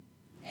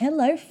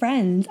Hello,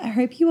 friends. I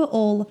hope you are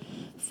all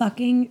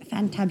fucking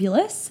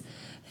fantabulous.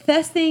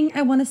 First thing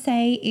I want to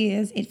say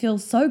is it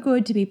feels so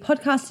good to be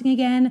podcasting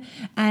again.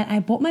 And I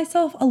bought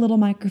myself a little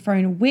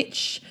microphone,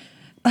 which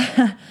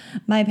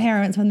my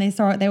parents, when they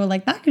saw it, they were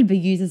like, that could be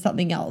used as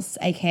something else,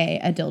 aka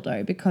a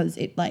dildo, because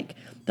it like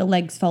the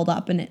legs fold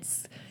up and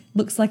it's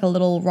looks like a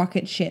little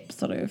rocket ship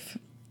sort of,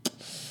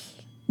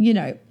 you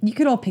know, you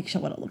could all picture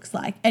what it looks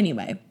like.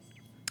 Anyway,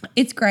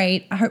 it's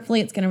great.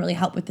 Hopefully it's going to really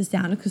help with the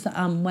sound because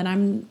when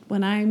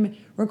I'm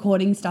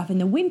recording stuff in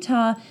the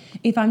winter,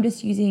 if I'm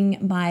just using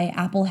my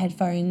Apple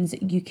headphones,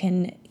 you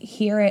can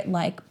hear it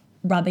like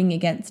rubbing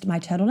against my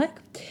turtleneck.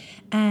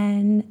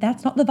 And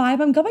that's not the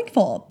vibe I'm going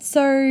for.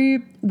 So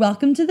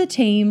welcome to the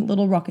team,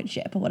 little rocket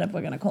ship or whatever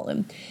we're going to call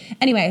him.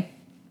 Anyway,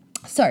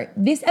 so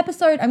this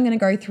episode, I'm going to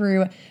go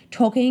through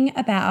talking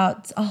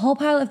about a whole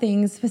pile of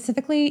things,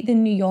 specifically the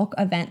New York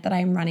event that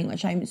I'm running,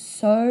 which I'm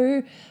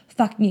so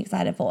fucking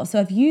excited for.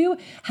 So if you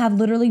have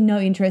literally no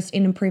interest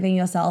in improving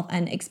yourself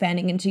and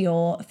expanding into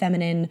your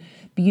feminine,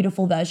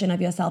 beautiful version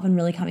of yourself and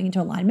really coming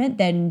into alignment,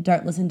 then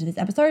don't listen to this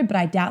episode. But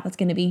I doubt that's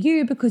going to be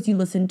you because you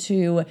listen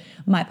to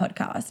my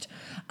podcast.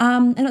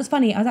 And it was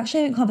funny. I was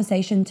actually having a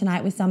conversation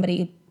tonight with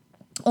somebody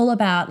all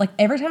about, like,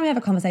 every time I have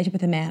a conversation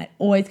with a man, it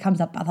always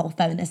comes up about the whole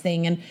feminist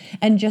thing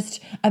and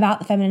just about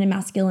the feminine and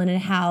masculine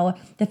and how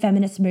the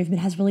feminist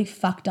movement has really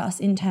fucked us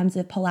in terms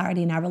of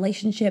polarity in our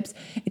relationships.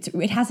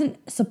 It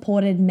hasn't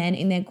supported men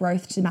in their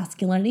growth to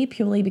masculinity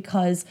purely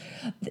because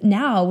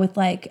now with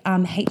like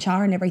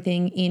HR and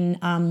everything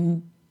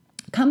in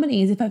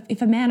companies,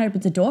 if a man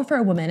opens a door for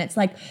a woman, it's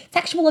like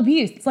sexual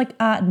abuse. It's like,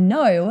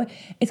 no,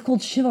 it's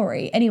called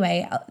chivalry.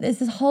 Anyway, there's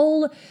this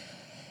whole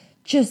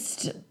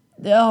just...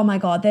 oh my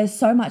God, there's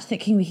so much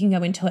that we can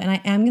go into it. And I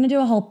am going to do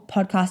a whole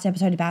podcast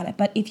episode about it.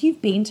 But if you've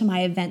been to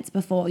my events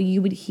before,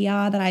 you would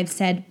hear that I've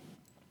said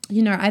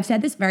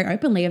this very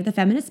openly of the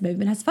feminist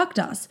movement has fucked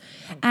us.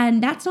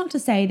 And that's not to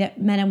say that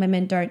men and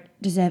women don't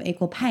deserve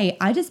equal pay.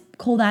 I just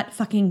call that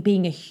fucking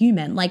being a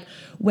human. Like,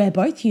 we're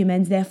both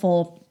humans,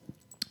 therefore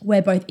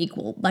we're both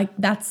equal. Like,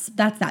 that's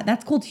that.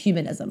 That's called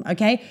humanism,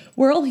 okay?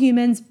 We're all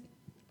humans.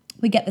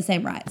 We get the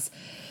same rights.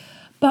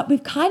 But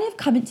we've kind of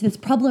come into this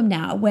problem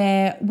now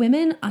where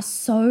women are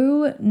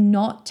so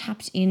not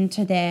tapped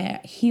into their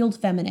healed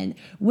feminine.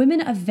 Women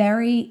are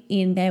very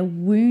in their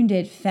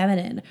wounded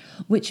feminine,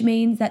 which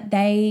means that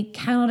they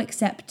cannot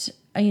accept,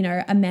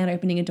 a man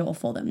opening a door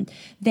for them.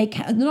 They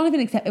not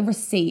even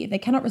receive. They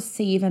cannot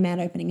receive a man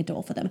opening a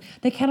door for them.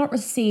 They cannot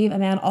receive a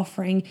man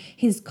offering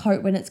his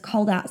coat when it's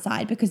cold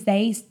outside because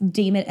they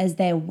deem it as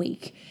they're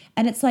weak.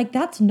 And it's like,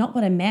 that's not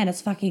what a man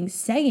is fucking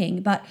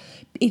saying. But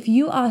if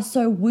you are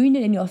so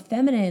wounded in your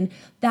feminine,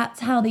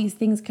 that's how these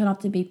things can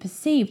often be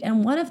perceived.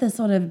 And one of the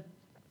sort of,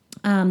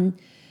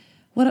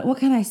 what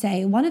can I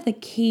say? One of the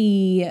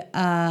key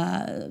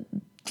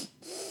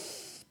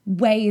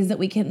ways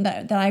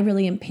that I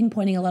really am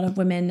pinpointing a lot of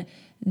women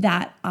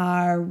that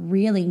are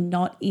really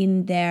not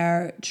in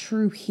their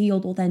true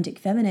healed, authentic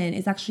feminine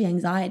is actually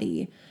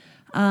anxiety.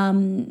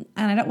 And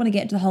I don't want to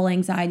get into the whole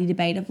anxiety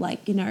debate of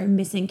like,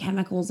 missing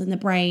chemicals in the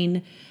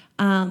brain.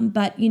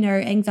 But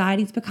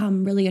anxiety's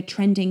become really a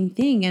trending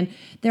thing. And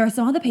there are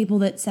some other people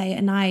that say,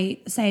 and I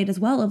say it as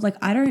well, of like,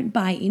 I don't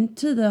buy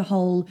into the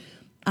whole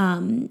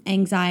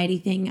anxiety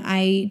thing.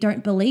 I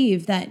don't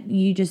believe that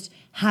you just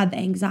have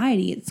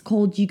anxiety. It's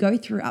called, you go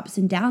through ups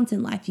and downs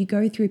in life. You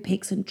go through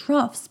peaks and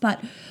troughs,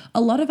 but a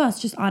lot of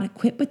us just aren't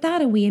equipped with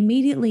that. And we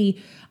immediately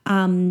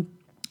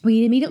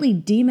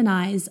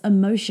demonize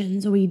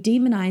emotions, or we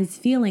demonize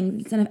feelings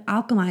instead of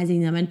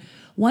alchemizing them. And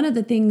one of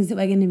the things that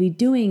we're going to be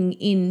doing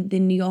in the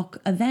New York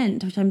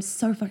event, which I'm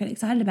so fucking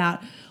excited about,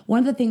 one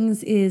of the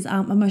things is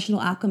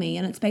emotional alchemy.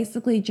 And it's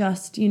basically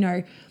just,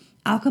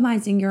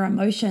 alchemizing your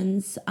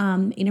emotions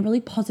in a really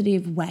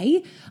positive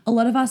way. A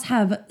lot of us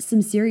have some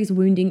serious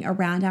wounding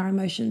around our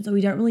emotions, so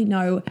we don't really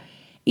know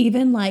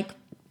even like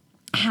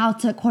how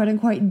to quote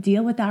unquote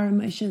deal with our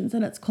emotions,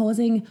 and it's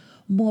causing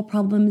more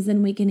problems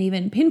than we can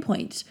even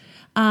pinpoint.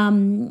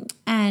 And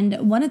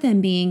one of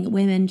them being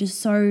women just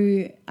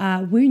so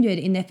wounded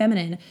in their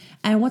feminine.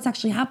 And what's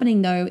actually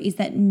happening though is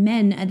that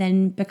men are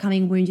then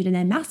becoming wounded in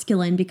their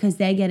masculine because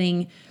they're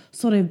getting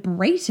sort of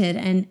berated,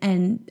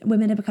 and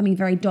women are becoming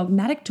very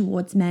dogmatic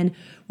towards men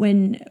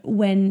when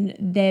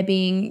they're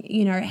being,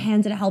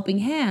 handed a helping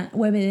hand,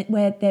 where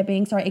they're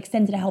being,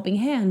 extended a helping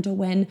hand, or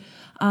when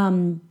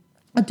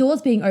a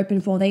door's being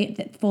opened for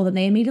them,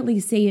 they immediately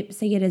see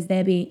it as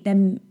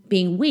them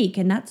being weak,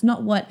 and that's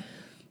not what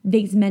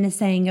these men are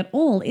saying at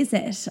all, is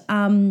it?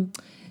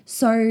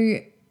 So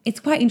it's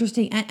quite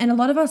interesting, and a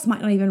lot of us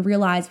might not even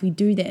realize we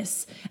do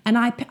this, and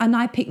I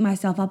pick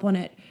myself up on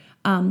it.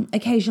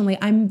 Occasionally.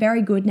 I'm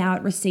very good now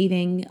at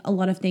receiving a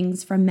lot of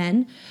things from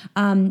men,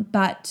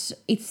 but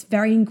it's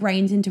very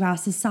ingrained into our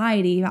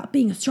society about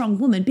being a strong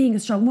woman,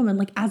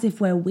 like as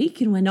if we're weak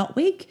and we're not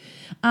weak.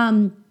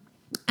 And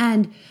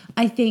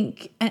I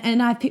think,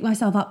 and I've picked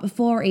myself up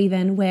before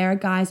even where a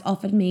guy's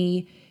offered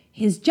me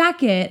his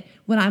jacket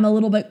when I'm a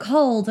little bit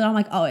cold, and I'm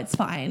like, oh, it's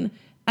fine.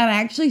 And I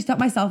actually stop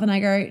myself and I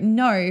go,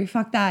 no,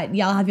 fuck that.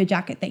 Yeah, I'll have your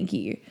jacket. Thank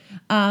you.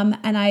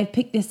 And I've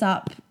picked this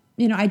up,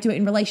 I do it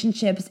in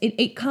relationships.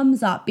 It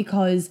comes up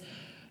because,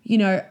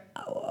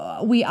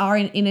 we are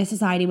in a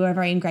society where we're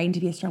very ingrained to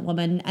be a strong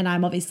woman. And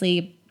I'm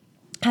obviously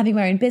having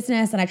my own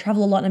business and I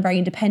travel a lot and I'm very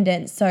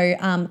independent. So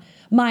one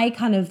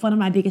of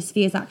my biggest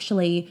fears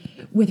actually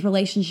with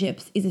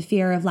relationships is a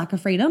fear of lack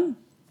of freedom.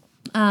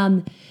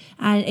 And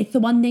it's the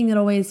one thing that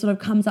always sort of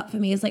comes up for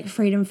me is like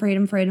freedom.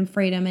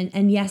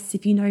 And yes,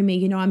 if you know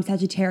me, I'm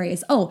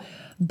Sagittarius. Oh,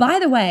 by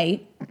the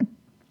way,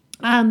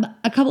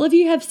 a couple of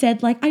you have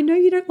said like, I know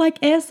you don't like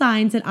air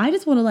signs, and I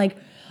just want to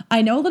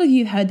I know a lot of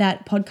you have heard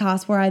that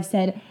podcast where I've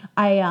said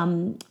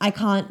I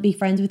can't be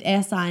friends with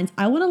air signs.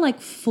 I want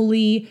to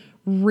fully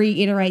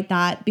reiterate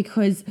that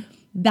because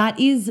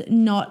it's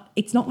not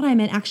what I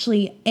meant.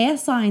 Actually, air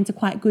signs are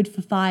quite good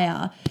for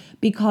fire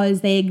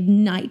because they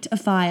ignite a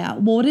fire.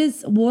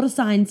 Water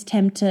signs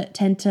tend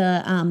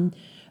to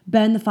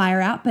burn the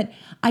fire out, but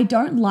I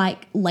don't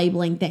like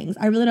labeling things.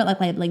 I really don't like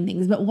labeling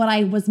things. But what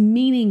I was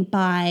meaning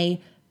by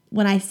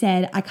when I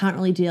said I can't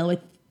really deal with,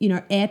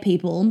 air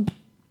people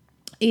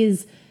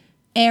is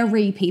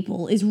airy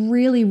people is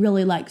really,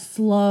 really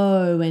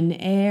slow and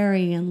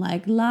airy and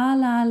la,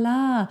 la,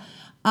 la.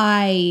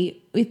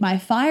 With my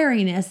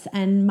fieriness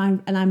and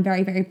I'm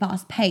very, very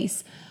fast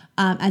paced,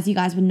 as you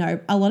guys would know,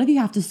 a lot of you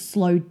have to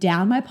slow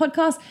down my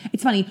podcast.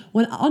 It's funny,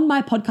 when on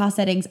my podcast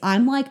settings,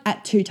 I'm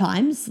at 2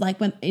 times,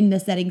 when in the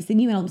settings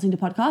thingy when I'm listening to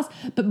podcasts,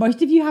 but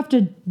most of you have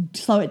to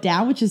slow it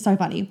down, which is so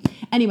funny.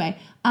 Anyway,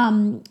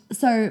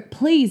 so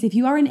please, if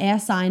you are an air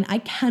sign, I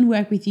can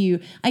work with you.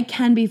 I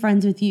can be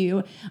friends with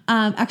you.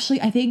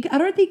 Actually, I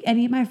don't think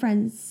any of my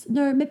friends,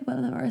 no, maybe one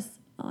of them are,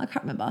 I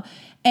can't remember.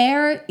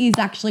 Air is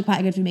actually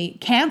quite good for me.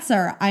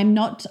 Cancer, I'm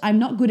not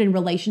good in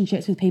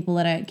relationships with people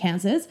that are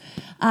Cancers.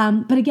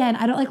 But again,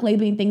 I don't like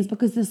labeling things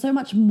because there's so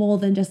much more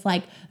than just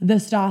the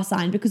star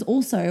sign, because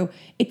also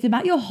it's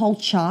about your whole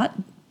chart,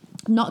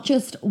 not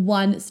just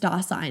one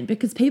star sign,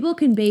 because people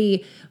can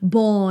be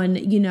born,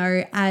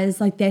 as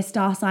their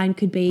star sign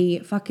could be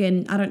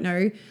fucking, I don't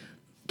know,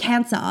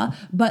 Cancer,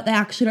 but they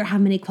actually don't have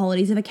many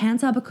qualities of a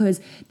Cancer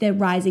because their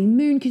rising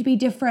moon could be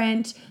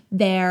different.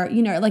 Their,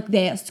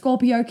 their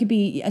Scorpio could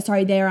be,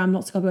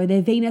 not Scorpio,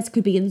 their Venus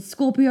could be in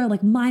Scorpio,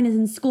 mine is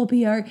in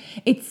Scorpio.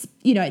 It's,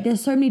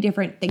 there's so many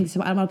different things,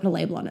 so I don't want to put a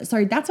label on it.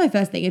 So that's my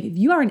first thing. If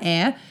you are an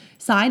air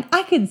sign,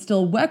 I can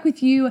still work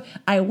with you.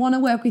 I want to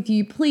work with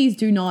you. Please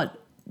do not.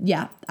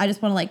 Yeah, I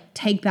just want to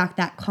take back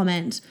that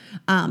comment.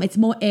 It's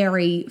more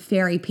airy,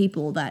 fairy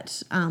people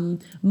that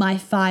my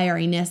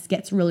fieriness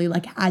gets really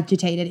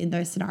agitated in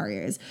those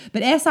scenarios.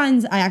 But air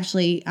signs, air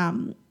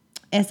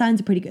signs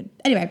are pretty good.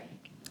 Anyway,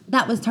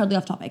 that was totally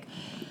off topic.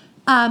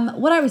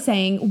 What I was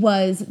saying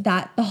was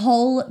that the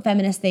whole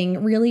feminist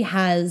thing really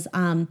has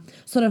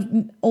sort of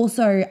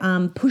also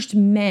pushed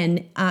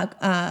men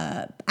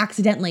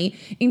accidentally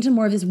into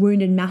more of this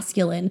wounded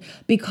masculine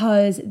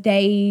because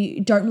they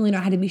don't really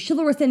know how to be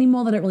chivalrous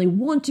anymore. They don't really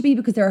want to be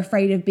because they're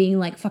afraid of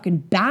being fucking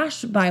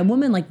bashed by a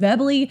woman,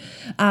 verbally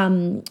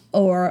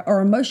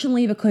or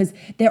emotionally, because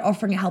they're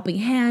offering a helping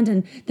hand,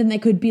 and then they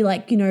could be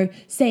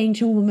saying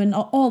to a woman,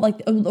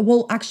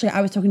 well, actually,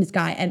 I was talking to this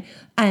guy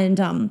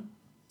and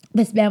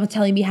this man was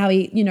telling me how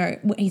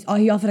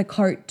he offered a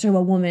coat to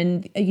a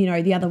woman,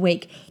 the other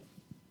week.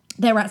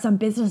 They were at some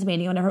business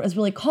meeting or whatever. It was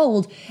really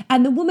cold.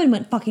 And the woman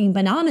went fucking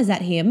bananas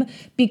at him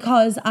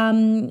because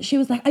she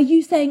was like, are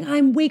you saying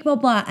I'm weak, blah,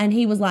 blah? And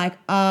he was like,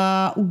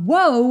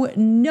 whoa,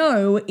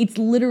 no, it's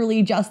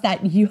literally just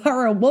that you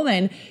are a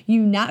woman.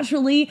 You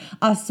naturally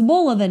are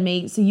smaller than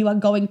me, so you are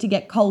going to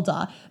get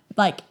colder.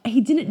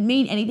 He didn't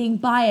mean anything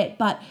by it,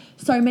 but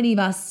so many of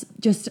us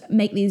just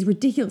make these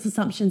ridiculous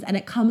assumptions, and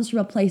it comes from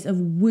a place of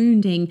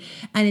wounding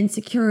and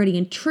insecurity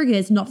and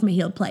triggers, not from a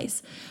healed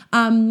place.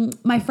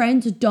 My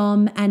friends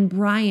Dom and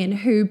Brian,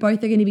 who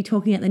both are going to be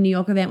talking at the New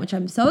York event, which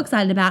I'm so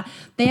excited about,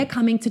 they are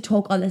coming to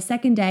talk on the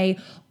second day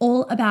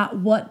all about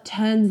what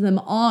turns them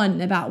on,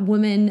 about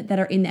women that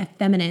are in their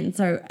feminine.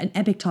 So an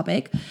epic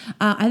topic.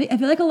 I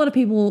feel like a lot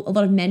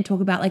of men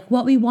talk about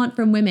what we want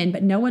from women,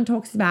 but no one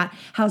talks about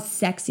how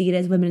sexy it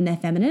is women in their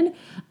feminine.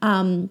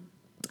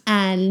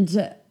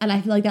 And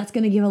I feel like that's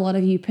going to give a lot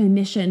of you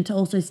permission to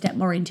also step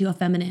more into your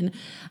feminine,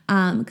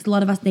 because a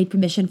lot of us need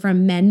permission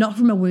from men, not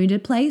from a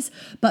wounded place,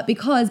 but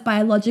because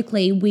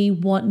biologically we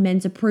want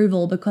men's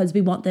approval, because we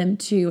want them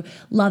to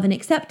love and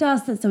accept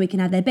us so we can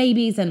have their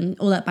babies and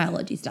all that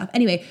biology stuff.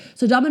 Anyway,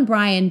 so Dom and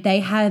Brian, they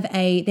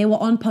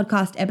were on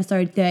podcast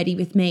episode 30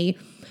 with me,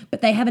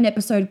 but they have an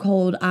episode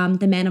called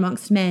The Man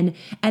Amongst Men,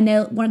 and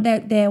one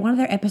of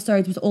their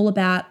episodes was all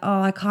about,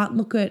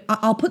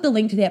 I'll put the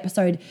link to the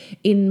episode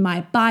in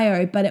my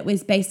bio, but it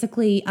was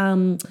basically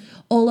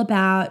all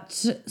about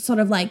sort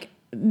of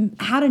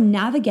how to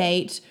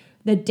navigate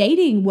the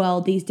dating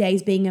world these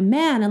days, being a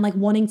man and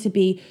wanting to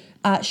be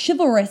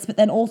chivalrous, but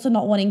then also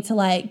not wanting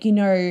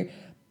to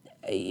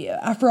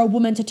for a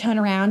woman to turn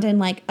around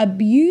and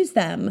abuse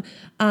them.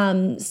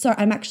 So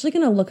I'm actually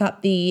going to look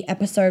up the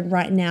episode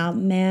right now.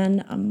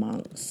 Man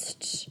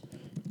Amongst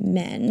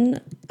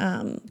men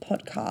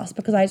podcast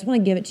because I just want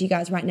to give it to you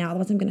guys right now.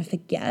 Otherwise I'm going to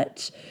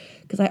forget.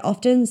 Because I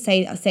often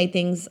say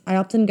things, I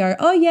often go,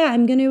 oh yeah,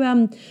 I'm going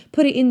to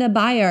put it in the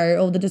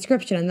bio or the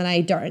description, and then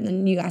I don't. And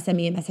then you guys send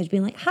me a message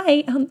being like,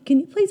 hi, can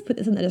you please put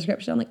this in the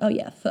description? I'm like, oh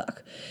yeah,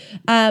 fuck.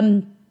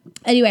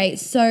 Anyway,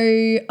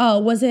 so,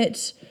 was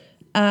it,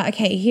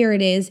 okay, here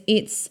it is.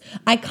 It's,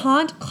 I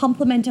Can't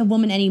Compliment a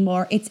Woman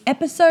Anymore. It's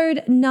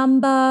episode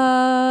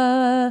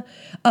number,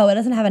 it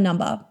doesn't have a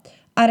number.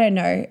 I don't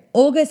know.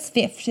 August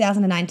 5th,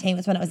 2019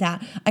 was when it was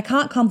out. I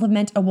Can't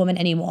Compliment a Woman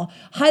Anymore.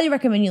 Highly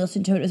recommend you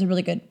listen to it. It was a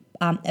really good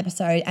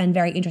episode and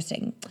very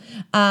interesting.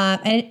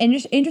 And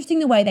just interesting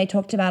the way they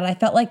talked about it. I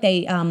felt like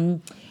they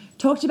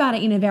talked about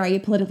it in a very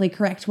politically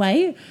correct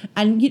way.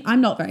 And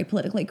I'm not very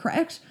politically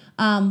correct.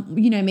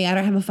 You know me, I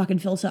don't have a fucking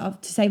filter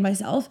to save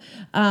myself.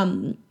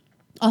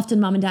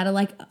 Often mum and dad are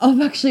like, I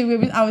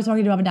was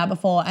talking to mum and dad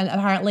before, and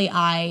apparently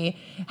I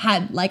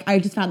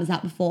just found this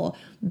out before,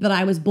 but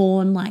I was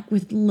born like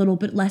with a little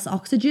bit less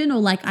oxygen, or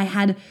like I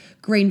had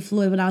green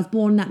fluid when I was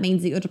born. That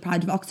means that you're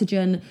deprived of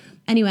oxygen.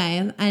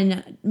 Anyway,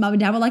 and mum and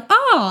dad were like,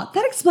 oh,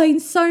 that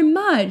explains so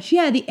much.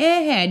 Yeah, the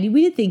airhead.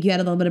 We did think you had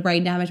a little bit of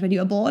brain damage when you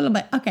were born. I'm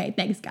like, okay,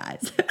 thanks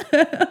guys.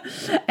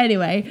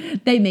 Anyway,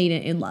 they mean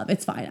it in love.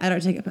 It's fine. I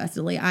don't take it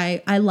personally.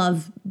 I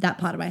love that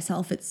part of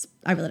myself.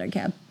 I really don't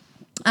care.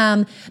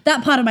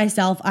 That part of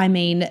myself, I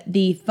mean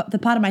the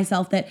part of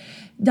myself that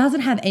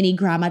doesn't have any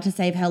grammar to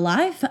save her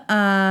life,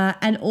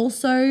 and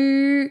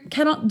also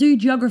cannot do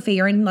geography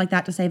or anything like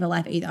that to save her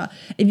life either.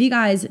 If you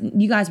guys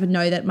would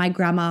know that my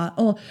grammar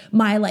or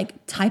my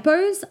like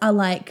typos are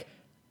like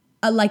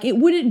it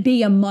wouldn't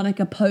be a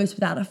Monica post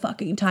without a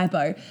fucking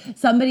typo.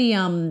 Somebody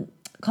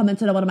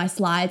commented on one of my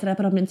slides that I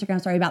put up an Instagram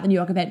story about the New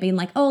York event being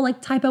like, oh,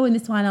 like typo in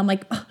this one. I'm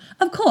like, oh,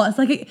 of course,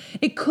 like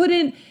it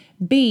couldn't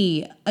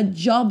be a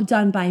job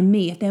done by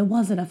me if there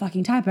wasn't a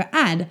fucking typo.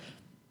 And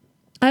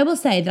I will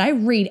say that I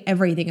read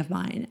everything of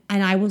mine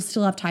and I will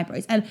still have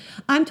typos. And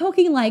I'm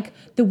talking like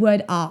the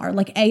word R,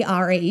 like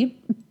A-R-E.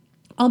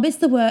 I'll miss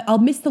the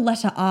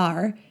letter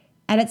R.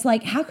 And it's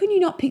like, how can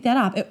you not pick that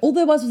up? All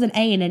there was an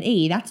A and an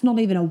E. That's not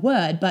even a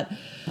word, but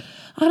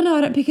I don't know.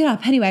 I don't pick it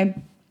up. Anyway,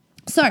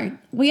 so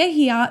we are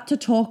here to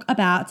talk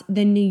about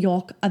the New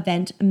York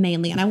event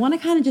mainly. And I want to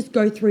kind of just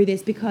go through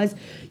this because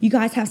you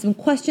guys have some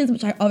questions,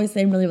 which I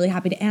obviously am really, really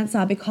happy to answer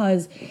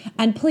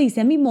and please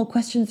send me more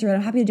questions through it.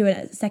 I'm happy to do it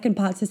at second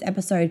part to this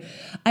episode.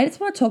 I just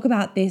want to talk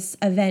about this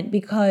event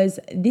because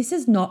this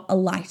is not a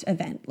light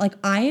event. Like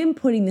I am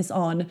putting this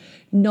on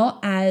not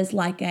as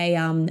like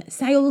a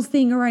sales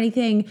thing or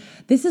anything.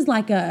 This is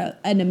like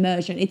an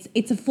immersion.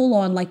 It's a full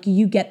on, like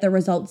you get the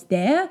results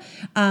there.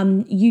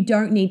 You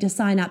don't need to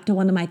sign up to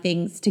one of my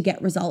things to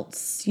get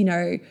results, you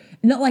know,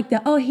 not like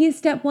that. Oh, here's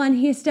step 1,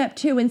 here's step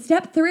 2, and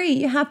step 3,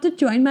 you have to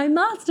join my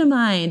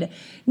mastermind.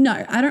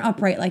 No, I don't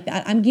operate like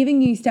that. I'm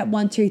giving you step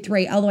 1, 2,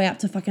 3, all the way up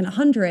to fucking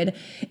 100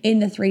 in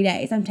the 3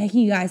 days. I'm taking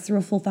you guys through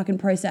a full fucking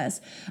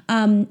process.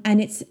 And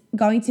it's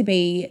going to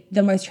be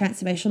the most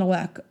transformational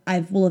work I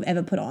will have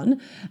ever put on.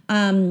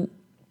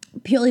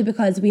 Purely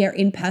because we are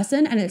in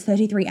person and it's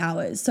 33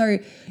 hours. So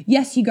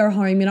yes, you go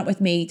home, you're not with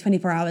me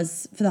 24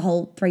 hours for the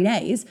whole 3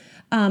 days,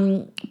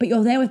 but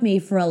you're there with me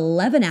for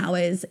 11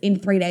 hours in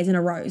 3 days in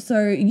a row.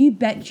 So you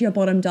bet your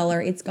bottom dollar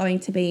it's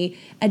going to be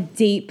a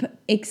deep,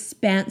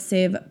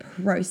 expansive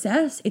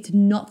process. It's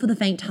not for the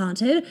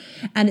faint-hearted,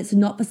 and it's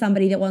not for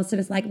somebody that wants to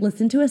just like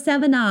listen to a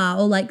seminar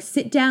or like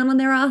sit down on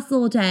their ass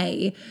all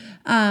day.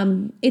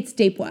 It's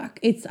deep work.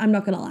 I'm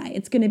not going to lie.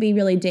 It's going to be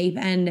really deep,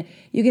 and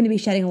you're going to be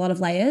shedding a lot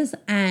of layers,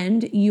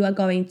 and you are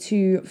going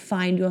to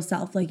find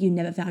yourself like you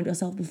never found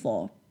yourself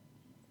before.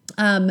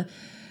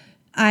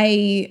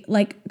 I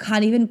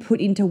can't even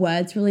put into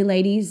words really,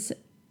 ladies,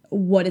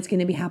 what is going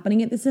to be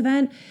happening at this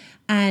event.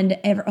 And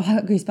I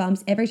got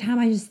goosebumps every time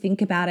I just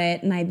think about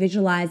it and I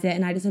visualize it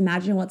and I just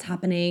imagine what's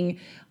happening.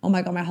 Oh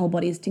my God, my whole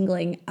body is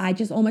tingling. I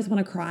just almost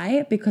want to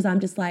cry because I'm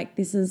just like,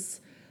 this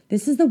is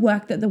the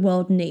work that the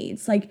world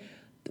needs. Like,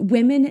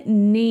 women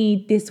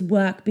need this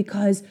work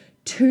because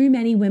too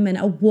many women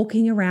are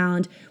walking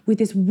around with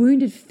this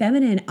wounded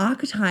feminine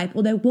archetype,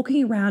 or they're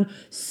walking around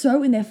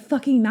so in their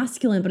fucking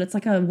masculine, but it's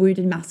like a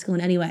wounded masculine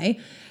anyway.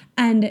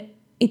 And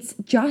it's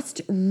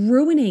just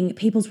ruining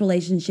people's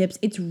relationships.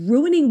 It's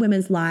ruining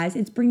women's lives.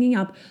 It's bringing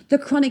up the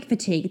chronic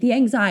fatigue, the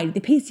anxiety,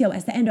 the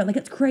PCOS, the endo. Like,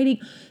 it's creating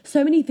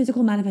so many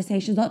physical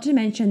manifestations, not to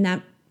mention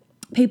that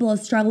people are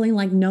struggling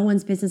like no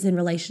one's business in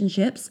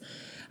relationships.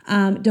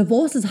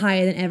 Divorce is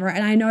higher than ever.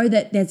 And I know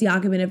that there's the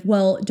argument of,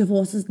 well,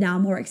 divorce is now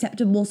more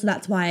acceptable. So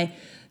that's why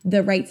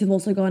the rates have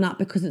also gone up,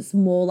 because it's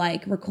more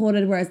like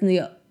recorded. Whereas in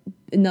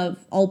the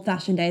old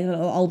fashioned days or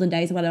olden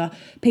days or whatever,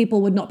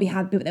 people would not be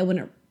happy, but they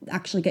wouldn't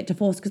actually get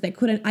divorced because they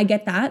couldn't. I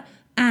get that.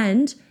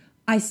 And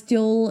I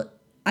still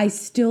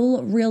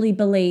really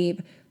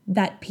believe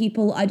that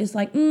people are just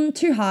like,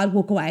 too hard,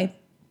 walk away.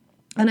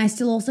 And I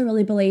still also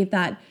really believe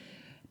that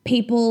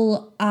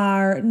people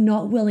are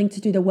not willing to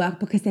do the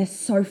work because they're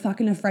so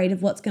fucking afraid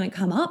of what's going to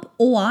come up,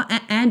 or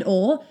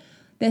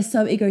they're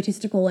so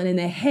egotistical and in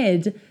their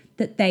head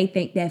that they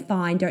think they're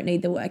fine, don't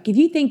need the work. If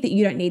you think that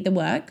you don't need the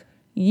work,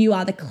 you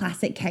are the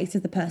classic case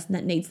of the person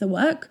that needs the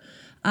work.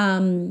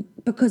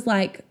 Because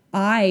like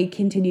I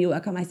continue to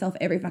work on myself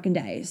every fucking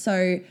day.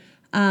 So,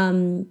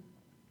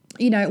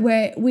 you know,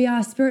 we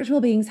are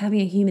spiritual beings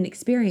having a human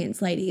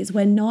experience, ladies.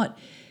 We're not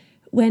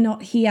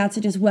here to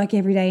just work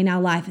every day in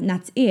our life and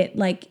that's it.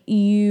 Like,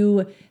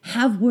 you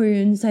have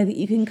wounds so that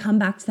you can come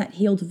back to that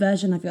healed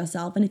version of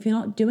yourself. And if you're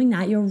not doing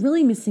that, you're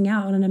really missing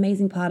out on an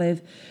amazing part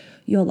of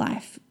your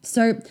life.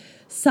 So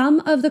some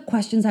of the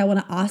questions I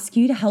want to ask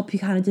you to help you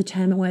kind of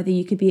determine whether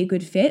you could be a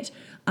good fit,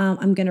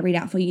 I'm going to read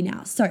out for you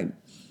now. So,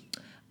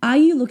 are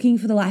you looking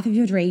for the life of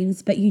your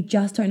dreams, but you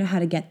just don't know how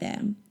to get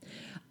there?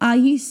 Are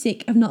you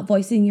sick of not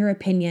voicing your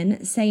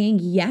opinion, saying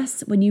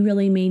yes when you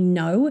really mean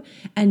no,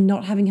 and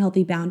not having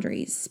healthy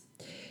boundaries?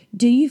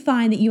 Do you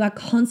find that you are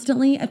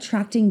constantly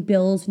attracting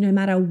bills no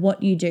matter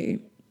what you do?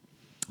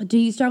 Do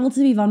you struggle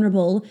to be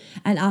vulnerable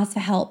and ask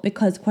for help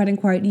because, quote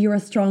unquote, you're a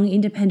strong,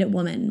 independent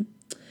woman?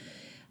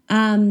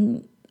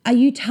 Are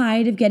you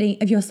tired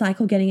of your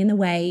cycle getting in the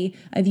way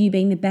of you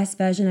being the best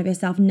version of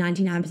yourself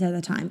 99% of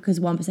the time? Because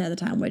 1% of the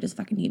time, we're just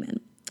fucking human.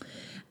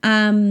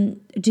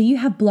 Do you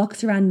have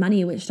blocks around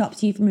money which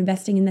stops you from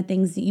investing in the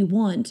things that you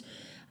want?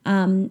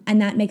 And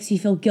that makes you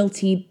feel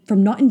guilty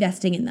from not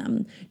investing in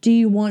them? Do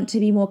you want to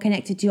be more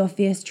connected to your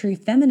fierce, true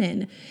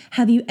feminine?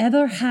 Have you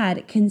ever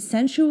had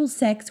consensual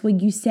sex where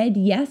you said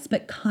yes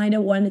but kind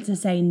of wanted to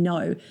say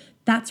no?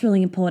 That's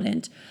really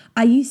important.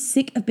 Are you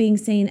sick of being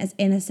seen as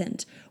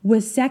innocent?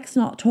 Was sex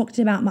not talked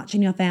about much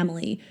in your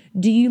family?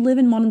 Do you live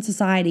in modern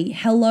society?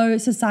 Hello,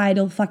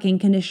 societal fucking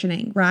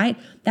conditioning, right?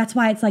 That's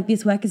why it's like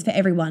this work is for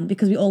everyone,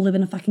 because we all live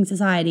in a fucking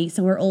society,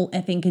 so we're all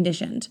effing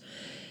conditioned.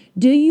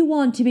 Do you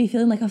want to be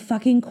feeling like a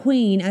fucking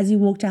queen as you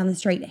walk down the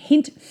street?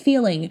 Hint,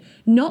 feeling,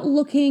 not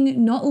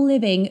looking, not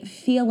living,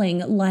 feeling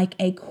like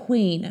a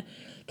queen.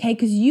 Okay,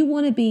 because you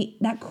want to be,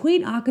 that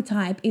queen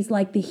archetype is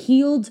like the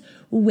healed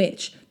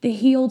witch, the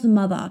healed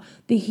mother,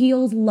 the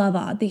healed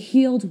lover, the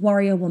healed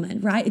warrior woman,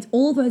 right? It's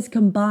all those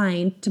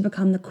combined to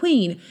become the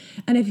queen.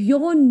 And if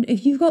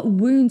you've got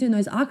wounds in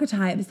those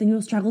archetypes, then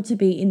you'll struggle to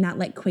be in that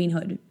like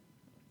queenhood.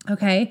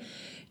 Okay?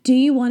 Do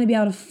you want to be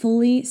able to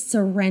fully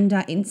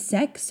surrender in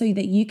sex so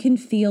that you can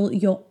feel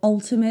your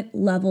ultimate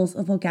levels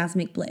of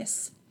orgasmic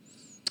bliss?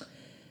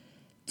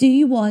 Do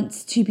you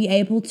want to be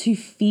able to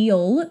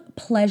feel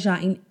pleasure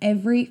in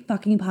every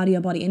fucking part of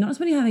your body? And not just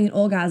when you're having an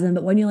orgasm,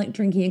 but when you're like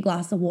drinking a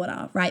glass of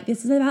water, right?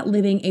 This is about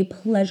living a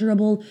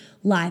pleasurable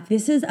life.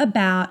 This is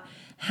about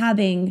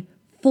having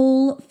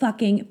full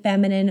fucking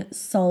feminine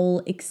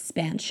soul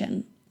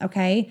expansion,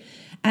 okay?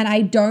 And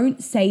I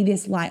don't say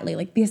this lightly.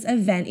 Like, this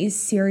event is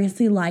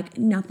seriously like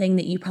nothing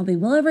that you probably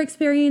will ever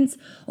experience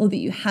or that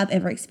you have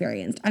ever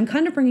experienced. I'm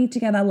kind of bringing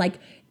together like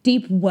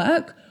deep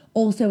work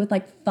also with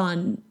like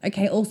fun,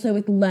 okay? Also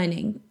with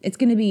learning. It's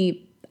going to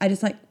be, I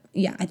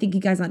think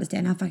you guys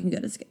understand how fucking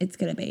good it's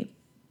going to be,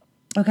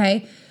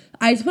 okay?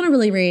 I just want to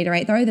really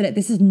reiterate though that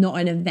this is not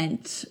an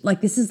event.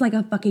 Like, this is like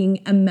a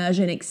fucking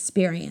immersion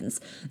experience.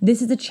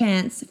 This is a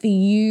chance for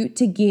you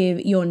to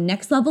give your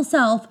next level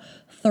self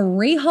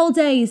 3 whole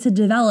days to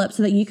develop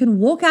so that you can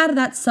walk out of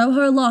that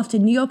Soho loft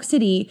in New York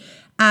City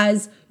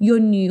as your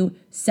new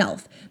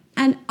self.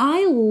 And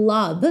I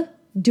love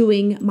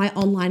doing my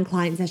online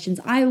client sessions.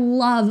 I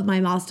love my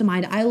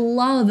mastermind. I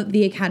love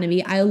the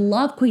academy. I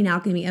love Queen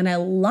Alchemy, and I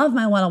love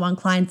my one-on-one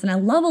clients, and I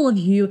love all of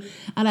you,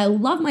 and I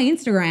love my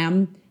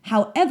Instagram.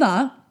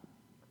 However,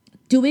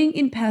 doing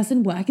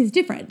in-person work is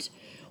different.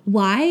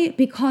 Why?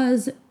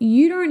 Because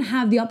you don't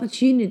have the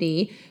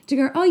opportunity to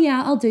go, oh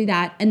yeah, I'll do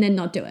that, and then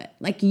not do it.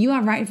 Like, you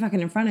are right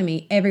fucking in front of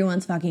me.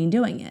 Everyone's fucking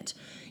doing it.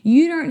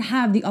 You don't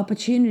have the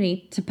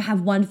opportunity to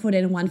have 1 foot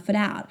in and 1 foot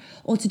out,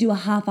 or to do a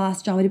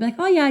half-assed job and be like,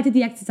 oh yeah, I did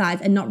the exercise,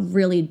 and not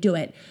really do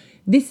it.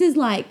 This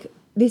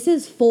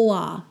is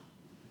for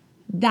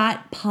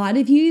that part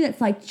of you that's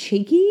like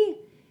cheeky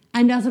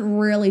and doesn't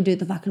really do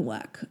the fucking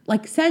work.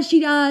 Like, says she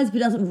does, but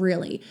doesn't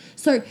really.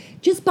 So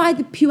just by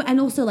the pure,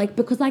 and also like,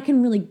 because I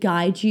can really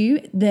guide you,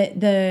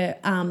 the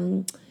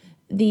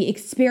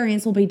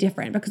experience will be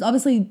different, because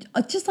obviously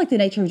it's just like the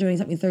nature of doing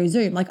something through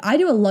Zoom. Like, I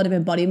do a lot of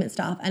embodiment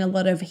stuff and a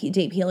lot of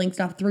deep healing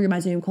stuff through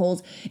my Zoom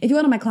calls. If you're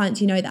one of my clients,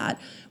 you know that.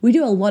 We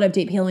do a lot of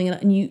deep healing,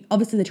 and you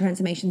obviously the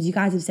transformations, you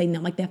guys have seen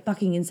them, like they're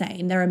fucking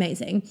insane. They're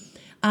amazing.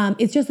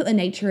 It's just that the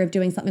nature of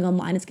doing something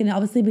online is going to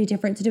obviously be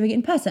different to doing it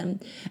in person.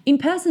 In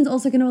person is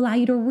also going to allow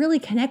you to really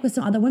connect with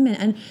some other women.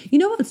 And you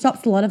know what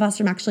stops a lot of us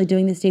from actually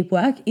doing this deep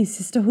work is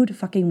sisterhood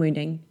fucking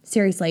wounding.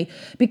 Seriously.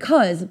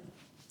 Because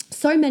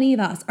so many of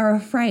us are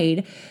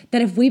afraid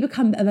that if we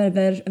become a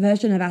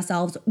version of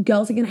ourselves,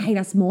 girls are going to hate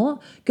us more.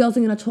 Girls are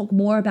going to talk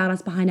more about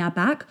us behind our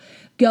back.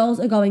 Girls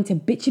are going to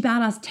bitch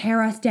about us,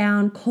 tear us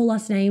down, call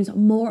us names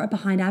more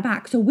behind our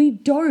back. So we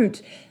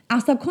don't. Our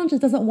subconscious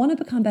doesn't want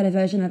to become a better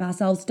version of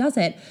ourselves, does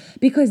it?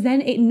 Because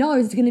then it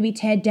knows it's going to be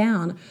teared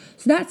down.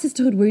 So that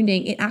sisterhood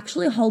wounding, it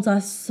actually holds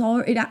a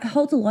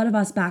lot of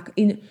us back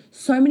in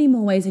so many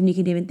more ways than you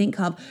can even think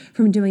of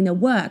from doing the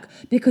work,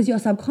 because your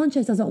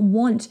subconscious doesn't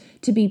want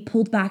to be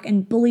pulled back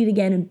and bullied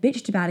again and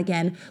bitched about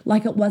again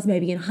like it was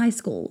maybe in high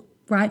school,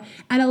 right?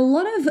 And a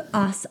lot of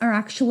us are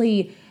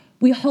actually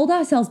we hold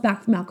ourselves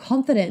back from our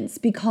confidence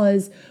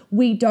because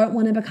we don't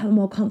want to become a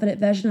more confident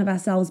version of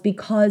ourselves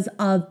because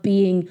of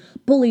being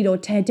bullied or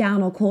teared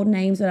down or called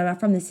names or whatever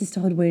from the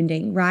sisterhood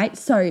wounding, right?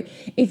 So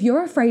if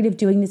you're afraid of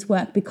doing this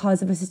work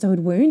because of a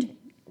sisterhood wound,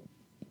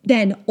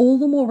 then all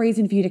the more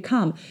reason for you to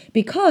come,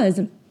 because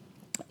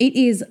it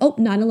is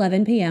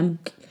 9:11 p.m.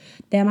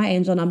 They're my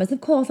angel numbers. Of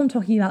course, I'm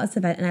talking about this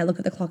event and I look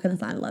at the clock and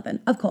it's 9:11.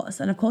 Of course.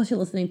 And of course you're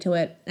listening to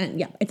it. And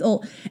yeah, it's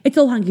all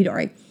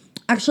hunky-dory.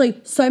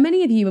 Actually, so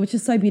many of you, which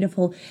is so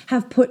beautiful,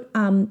 have put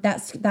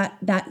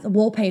that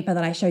wallpaper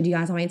that I showed you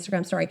guys on my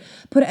Instagram story,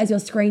 put it as your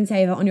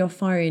screensaver on your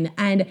phone.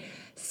 And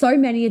so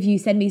many of you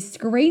send me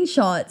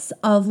screenshots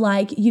of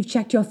like you've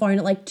checked your phone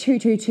at like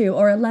 222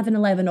 or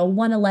 11:11 or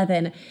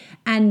 1:11.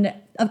 And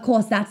of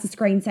course, that's the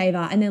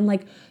screensaver. And then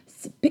like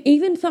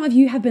even some of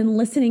you have been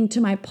listening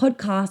to my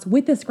podcast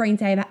with the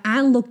screensaver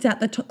and looked at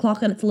the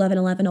clock and it's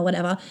 11:11 or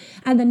whatever.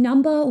 And the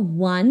number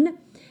 1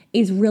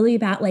 is really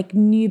about like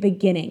new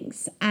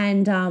beginnings.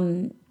 And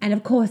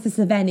of course this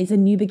event is a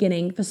new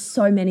beginning for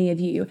so many of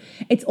you.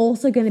 It's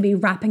also going to be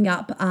wrapping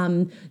up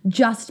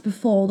just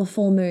before the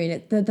full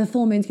moon. The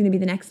full moon's going to be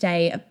the next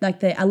day,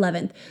 like the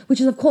 11th,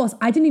 which is, of course,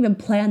 I didn't even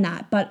plan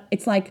that, but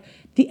it's like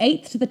the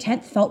 8th to the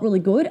 10th felt really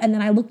good. And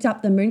then I looked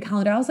up the moon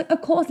calendar. I was like,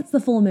 of course it's the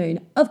full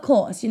moon. Of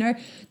course,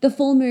 the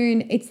full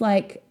moon, it's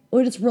like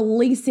we're just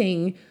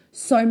releasing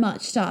so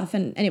much stuff.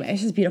 And anyway,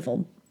 it's just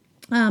beautiful.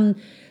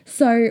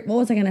 So what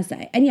was I going to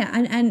say? And yeah,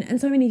 and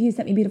so many of you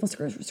sent me beautiful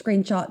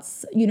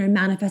screenshots,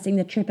 manifesting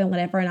the trip and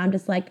whatever. And I'm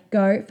just like,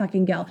 go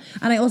fucking girl.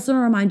 And I also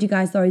want to remind you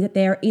guys though, that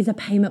there is a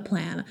payment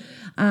plan.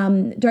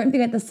 Don't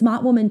forget the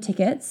Smart Woman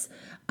tickets.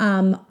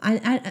 And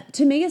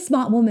to me, a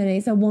smart woman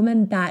is a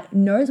woman that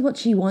knows what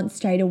she wants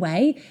straight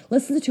away,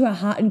 listens to her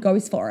heart and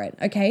goes for it.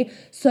 Okay.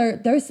 So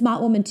those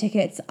Smart Woman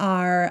tickets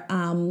are,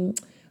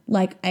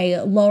 like a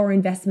lower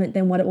investment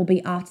than what it will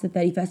be after the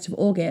 31st of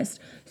August.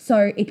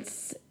 So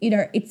it's,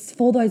 it's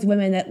for those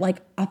women that like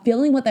are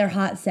feeling what their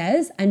heart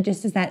says and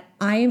just has that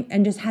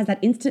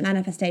instant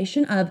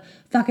manifestation of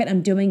fuck it,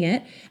 I'm doing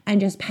it,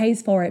 and just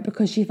pays for it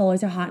because she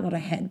follows her heart, not her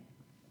head.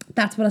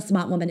 That's what a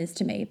smart woman is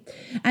to me.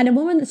 And a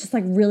woman that's just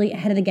like really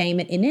ahead of the game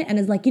and in it and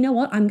is like, you know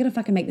what, I'm going to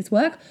fucking make this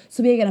work.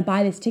 So we're going to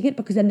buy this ticket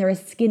because then there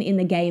is skin in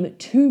the game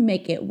to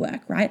make it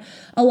work, right?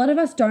 A lot of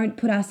us don't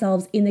put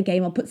ourselves in the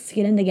game or put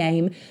skin in the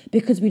game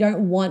because we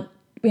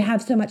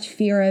have so much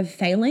fear of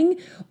failing,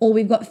 or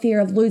we've got fear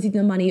of losing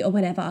the money or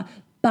whatever.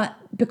 But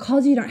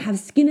because you don't have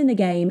skin in the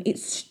game, it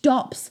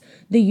stops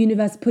the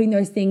universe putting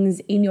those things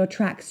in your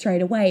track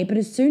straight away. But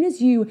as soon as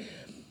you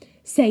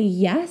say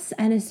yes,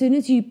 and as soon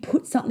as you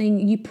put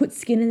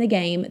skin in the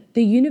game,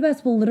 the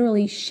universe will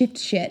literally shift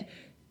shit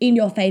in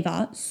your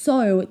favor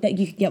so that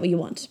you can get what you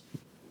want.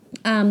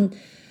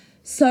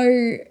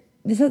 So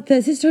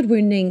the sisterhood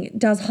wounding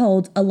does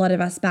hold a lot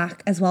of us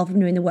back as well from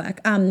doing the work.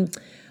 I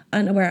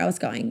don't know where I was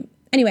going.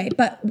 Anyway,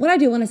 but what I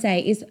do want to say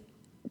is,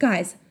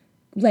 guys,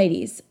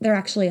 ladies, there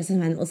actually are some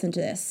men that listen to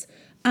this.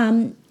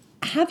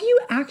 Have you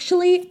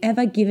actually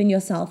ever given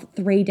yourself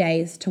 3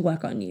 days to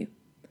work on you?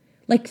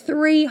 Like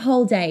 3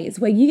 whole days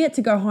where you get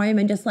to go home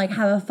and just like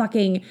have a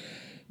fucking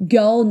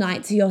girl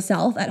night to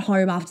yourself at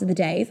home after the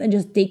days and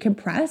just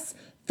decompress.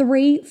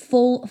 3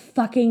 full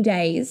fucking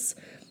days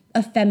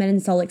of feminine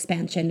soul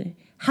expansion.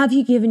 Have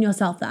you given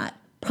yourself that?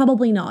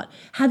 Probably not.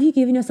 Have you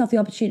given yourself the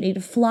opportunity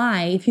to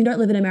fly, if you don't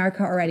live in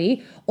America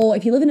already, or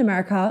if you live in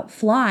America,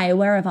 fly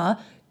wherever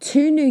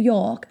to New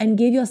York and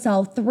give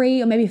yourself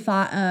 3 or maybe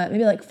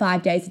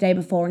 5 days, a day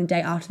before and a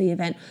day after the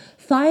event,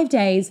 5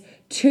 days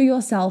to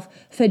yourself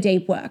for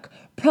deep work?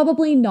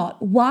 Probably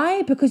not.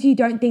 Why? Because you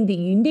don't think that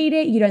you need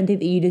it. You don't think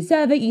that you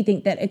deserve it. You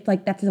think that it's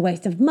like that's a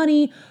waste of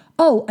money.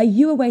 Oh, are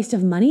you a waste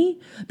of money?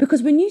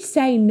 Because when you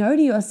say no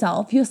to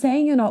yourself, you're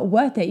saying you're not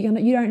worth it. You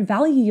don't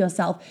value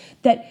yourself.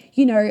 That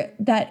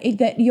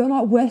that you're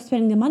not worth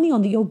spending the money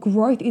on. That your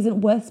growth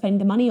isn't worth spending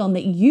the money on.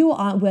 That you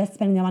aren't worth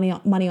spending the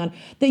money on.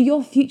 That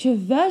your future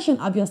version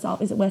of yourself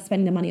isn't worth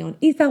spending the money on.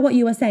 Is that what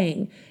you are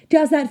saying?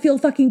 Does that feel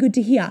fucking good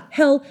to hear?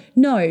 Hell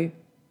no.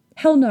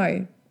 Hell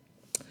no.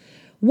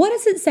 What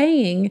is it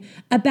saying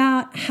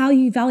about how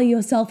you value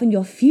yourself and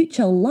your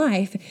future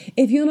life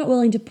if you're not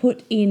willing to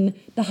put in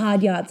the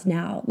hard yards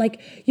now? Like,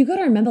 you got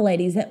to remember,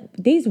 ladies, that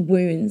these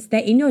wounds,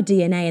 they're in your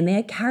DNA and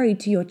they're carried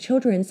to your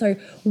children. So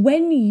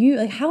when you,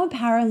 like, how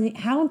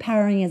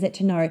empowering is it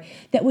to know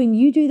that when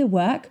you do the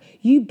work,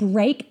 you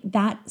break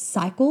that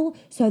cycle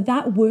so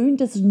that wound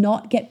does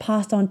not get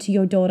passed on to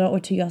your daughter or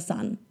to your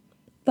son?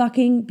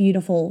 Fucking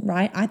beautiful,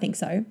 right? I think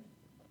so.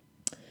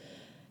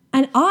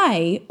 And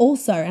I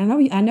also,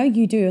 and I know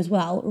you do as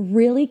well,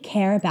 really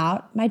care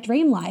about my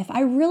dream life.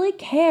 I really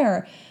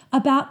care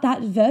about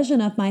that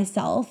version of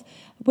myself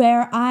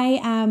where I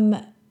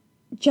am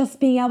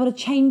just being able to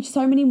change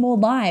so many more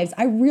lives.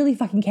 I really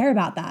fucking care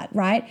about that,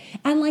 right?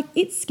 And like,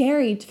 it's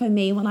scary for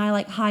me when I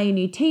like hire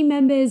new team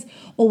members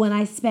or when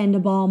I spend a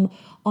bomb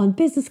on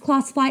business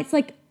class flights.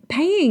 Like,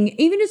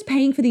 even just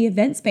paying for the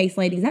event space,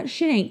 ladies, that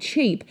shit ain't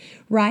cheap,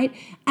 right?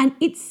 And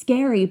it's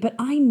scary, but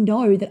I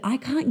know that I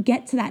can't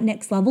get to that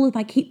next level if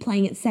I keep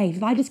playing it safe.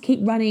 If I just keep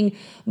running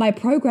my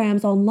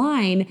programs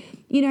online,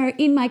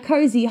 in my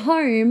cozy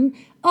home,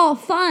 oh,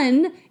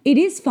 fun. It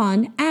is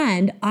fun.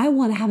 And I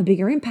want to have a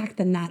bigger impact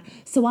than that.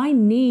 So I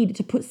need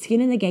to put skin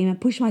in the game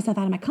and push myself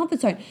out of my comfort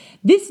zone.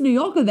 This New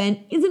York event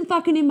isn't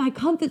fucking in my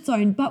comfort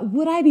zone, but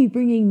would I be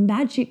bringing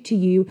magic to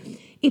you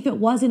if it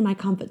was in my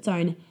comfort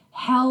zone?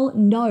 Hell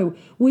no.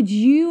 Would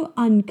you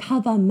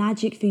uncover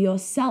magic for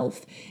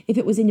yourself if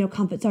it was in your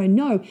comfort zone?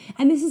 No.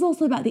 And this is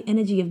also about the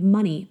energy of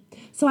money.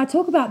 So I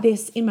talk about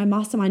this in my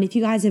mastermind. If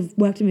you guys have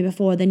worked with me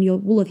before, then you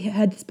will have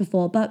heard this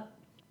before. But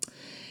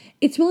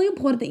it's really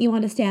important that you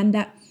understand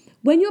that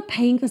when you're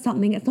paying for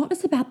something, it's not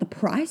just about the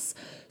price.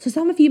 So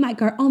some of you might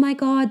go, oh my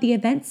God, the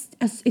event's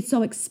it's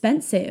so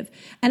expensive.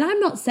 And I'm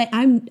not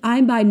saying,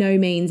 I'm by no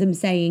means am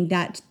saying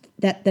that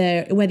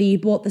whether you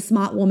bought the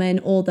smart woman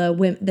or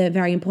the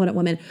very important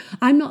woman,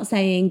 I'm not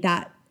saying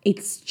that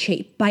it's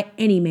cheap by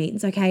any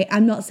means, okay?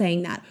 I'm not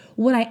saying that.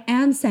 What I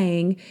am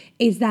saying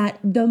is that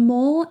the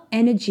more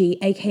energy,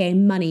 aka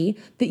money,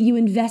 that you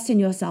invest in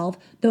yourself,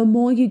 the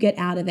more you get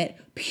out of it,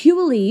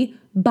 purely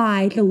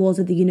by the laws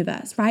of the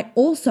universe, right?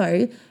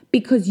 Also,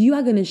 because you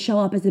are going to show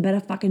up as a better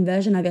fucking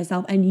version of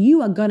yourself, and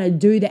you are going to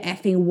do the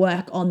effing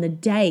work on the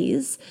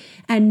days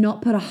and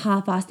not put a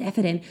half-assed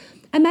effort in.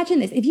 Imagine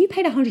this. If you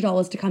paid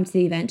 $100 to come to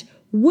the event,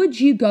 would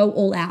you go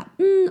all out?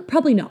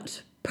 Probably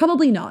not.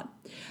 Probably not.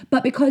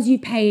 But because you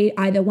paid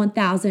either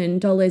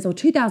 $1,000 or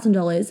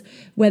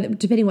 $2,000,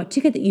 depending what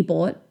ticket that you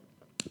bought,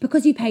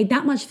 because you paid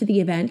that much for the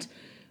event,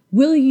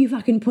 will you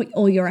fucking put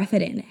all your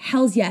effort in?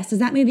 Hell's yes. Does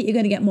that mean that you're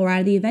going to get more out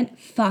of the event?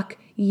 Fuck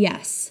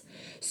yes.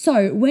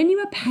 So when you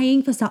are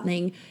paying for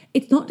something,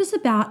 it's not just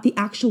about the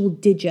actual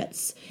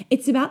digits.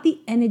 It's about the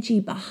energy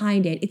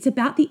behind it. It's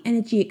about the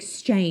energy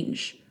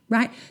exchange,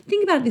 right?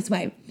 Think about it this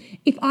way.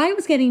 If I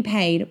was getting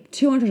paid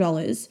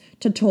 $200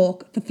 to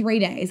talk for 3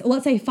 days, or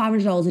let's say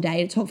 $500 a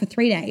day to talk for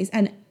 3 days,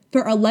 and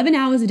for 11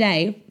 hours a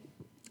day,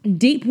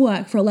 deep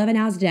work for 11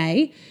 hours a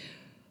day,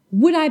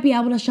 would I be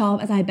able to show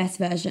up as my best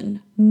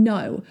version?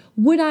 No.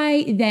 Would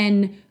I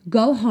then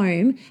go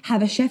home,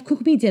 have a chef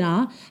cook me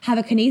dinner, have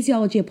a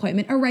kinesiology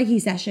appointment, a Reiki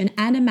session,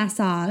 and a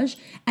massage,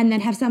 and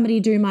then have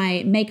somebody do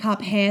my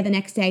makeup, hair the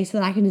next day so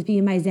that I can just be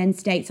in my Zen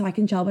state so I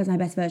can show up as my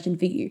best version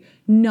for you?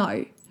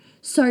 No.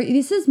 So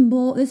this is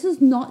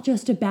not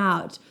just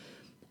about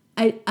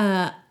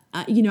a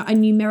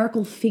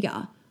numerical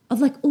figure of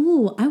like,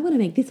 oh, I want to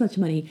make this much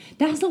money.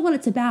 That's not what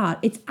it's about.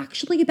 It's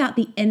actually about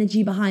the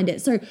energy behind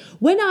it. So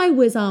when I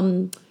was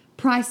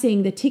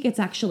pricing the tickets,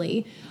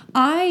 actually,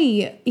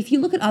 if you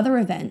look at other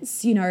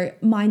events,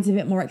 mine's a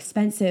bit more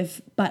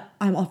expensive, but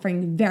I'm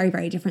offering very,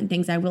 very different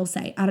things. I will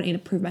say, I don't need to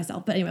prove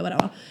myself, but anyway,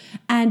 whatever.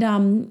 And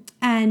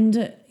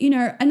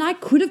I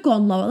could have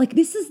gone lower. Like,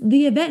 this is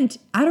the event.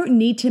 I don't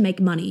need to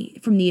make money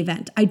from the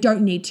event. I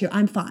don't need to.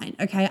 I'm fine.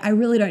 Okay. I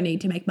really don't need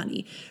to make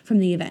money from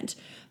the event.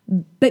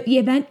 But the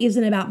event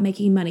isn't about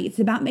making money. It's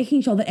about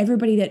making sure that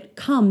everybody that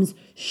comes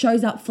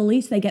shows up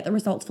fully so they get the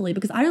results fully,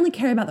 because I only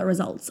care about the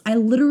results. I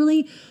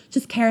literally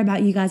just care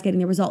about you guys getting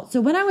the results. So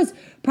when I was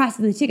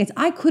pricing the tickets,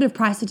 I could have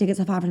priced the tickets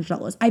at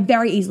 $500. I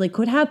very easily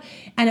could have,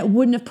 and it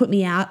wouldn't have put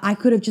me out. I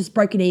could have just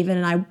broken even,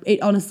 and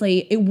it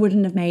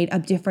wouldn't have made a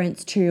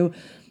difference to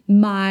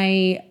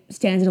my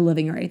standard of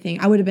living or anything.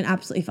 I would have been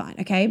absolutely fine,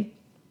 okay?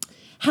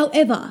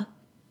 However,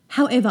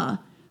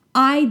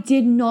 I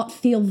did not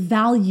feel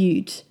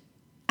valued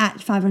at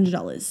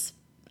 $500.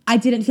 I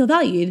didn't feel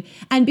valued.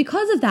 And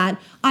because of that,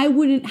 I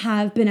wouldn't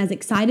have been as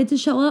excited to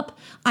show up.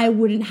 I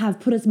wouldn't have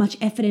put as much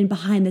effort in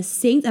behind the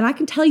scenes. And I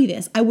can tell you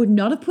this, I would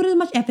not have put as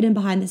much effort in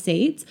behind the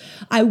scenes.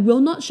 I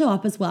will not show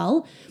up as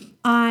well.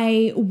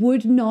 I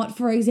would not,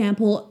 for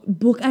example,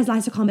 book as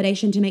nice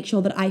accommodation to make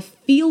sure that I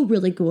feel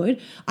really good.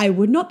 I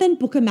would not then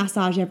book a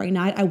massage every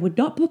night. I would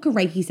not book a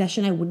Reiki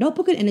session. I would not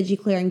book an energy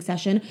clearing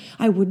session.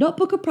 I would not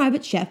book a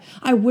private chef.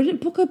 I wouldn't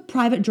book a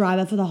private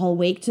driver for the whole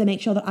week to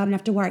make sure that I don't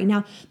have to worry.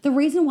 Now, the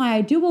reason why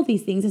I do all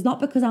these things is not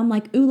because I'm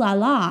like, ooh la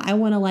la, I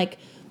want to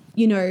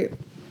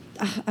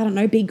I don't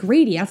know, be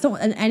greedy. And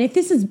if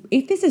this is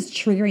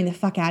triggering the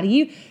fuck out of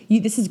you,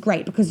 this is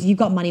great because you've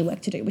got money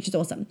work to do, which is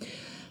awesome.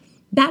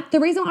 The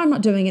reason why I'm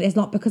not doing it is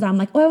not because I'm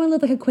like, oh, I want to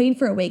live like a queen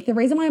for a week. The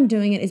reason why I'm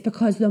doing it is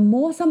because the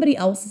more somebody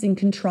else is in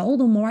control,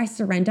 the more I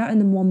surrender and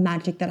the more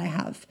magic that I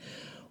have.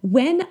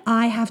 When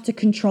I have to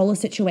control a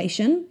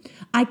situation,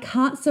 I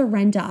can't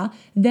surrender.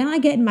 Then I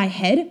get in my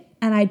head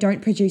and I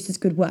don't produce as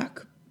good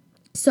work.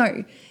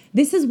 So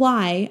this is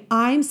why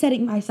I'm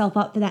setting myself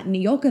up for that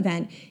New York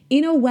event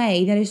in a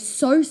way that is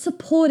so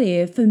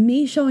supportive for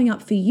me showing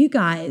up for you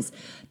guys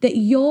that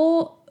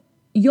your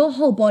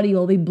whole body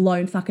will be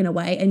blown fucking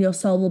away and your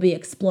soul will be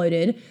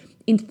exploded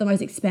into the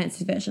most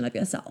expansive version of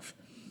yourself.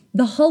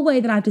 The whole way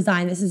that I've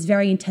designed this is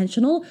very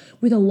intentional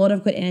with a lot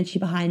of good energy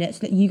behind it so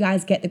that you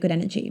guys get the good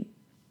energy.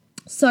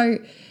 So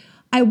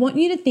I want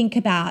you to think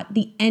about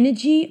the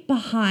energy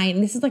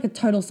behind, this is like a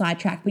total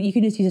sidetrack, but you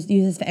can just use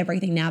this for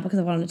everything now because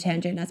I've gone on a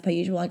tangent. As per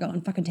usual, I go on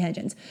fucking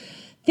tangents.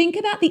 think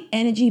about the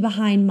energy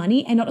behind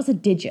money and not as a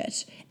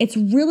digit. It's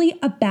really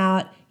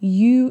about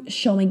you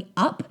showing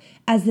up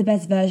as the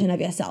best version of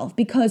yourself,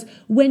 because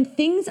when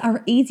things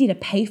are easy to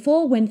pay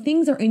for, when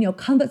things are in your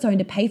comfort zone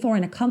to pay for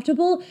and are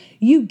comfortable,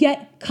 you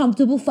get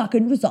comfortable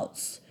fucking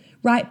results,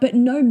 right? But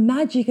no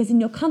magic is in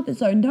your comfort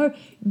zone. No,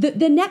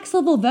 the next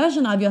level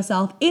version of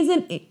yourself is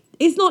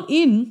not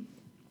in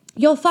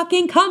your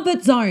fucking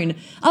comfort zone.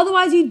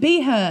 Otherwise you'd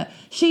be her.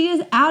 She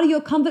is out of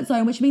your comfort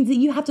zone, which means that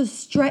you have to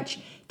stretch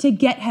to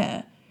get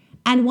her.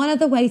 And one of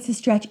the ways to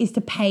stretch is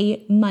to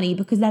pay money,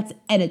 because that's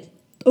energy.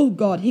 Oh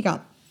God,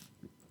 hiccup.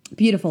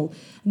 Beautiful.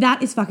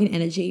 That is fucking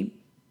energy.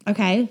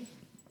 Okay.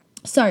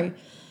 So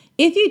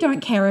if you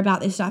don't care about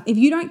this stuff, if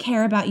you don't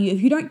care about you,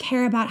 if you don't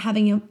care about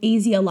having an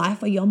easier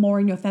life where you're more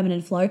in your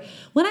feminine flow,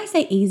 when I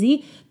say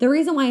easy, the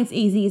reason why it's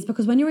easy is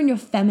because when you're in your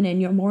feminine,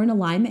 you're more in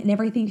alignment and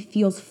everything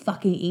feels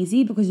fucking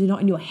easy because you're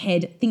not in your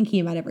head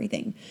thinking about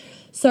everything.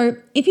 So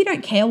if you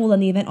don't care, well,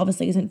 then the event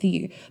obviously isn't for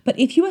you. But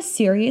if you are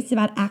serious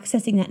about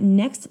accessing that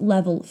next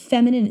level,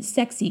 feminine,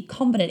 sexy,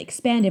 confident,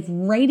 expansive,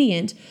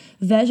 radiant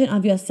version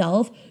of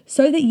yourself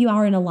so that you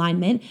are in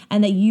alignment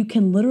and that you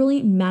can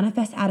literally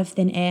manifest out of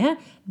thin air,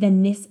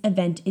 then this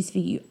event is for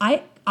you.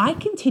 I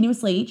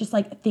continuously just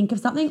like think of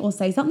something or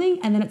say something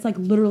and then it's like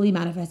literally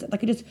manifested.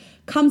 Like it just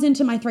comes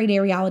into my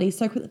 3D reality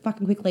so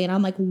fucking quickly and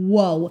I'm like,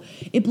 whoa,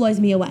 it blows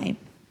me away.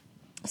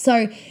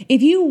 So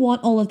if you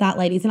want all of that,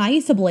 ladies, and I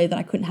used to believe that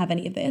I couldn't have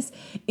any of this.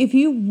 If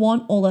you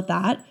want all of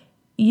that,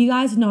 you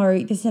guys know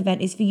this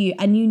event is for you.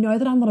 And you know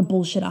that I'm not a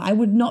bullshitter. I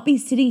would not be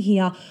sitting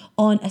here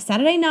on a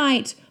Saturday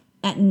night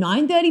at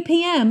 9:30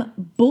 p.m.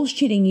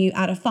 bullshitting you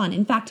out of fun.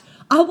 In fact,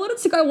 I wanted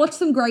to go watch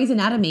some Grey's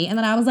Anatomy. And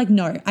then I was like,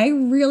 no, I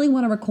really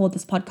want to record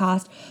this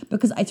podcast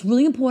because it's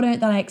really important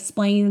that I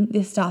explain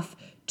this stuff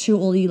to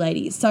all you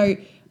ladies. So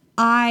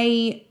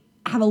I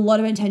have a lot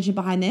of intention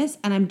behind this,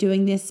 and I'm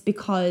doing this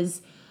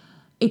because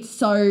it's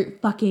so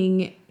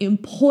fucking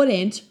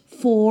important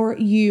for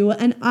you.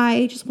 And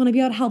I just want to be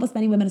able to help as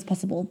many women as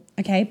possible.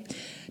 Okay.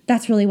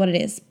 That's really what it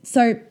is.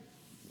 So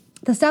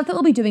the stuff that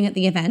we'll be doing at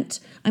the event,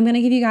 I'm going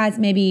to give you guys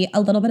maybe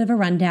a little bit of a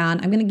rundown.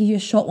 I'm going to give you a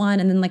short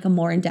one and then like a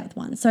more in-depth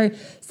one. So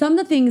some of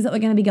the things that we're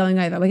going to be going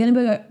over, we're going to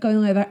be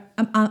going over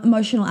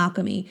emotional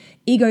alchemy,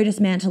 ego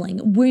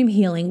dismantling, womb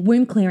healing,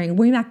 womb clearing,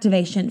 womb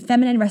activation,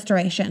 feminine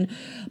restoration,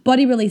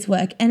 body release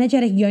work,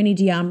 energetic yoni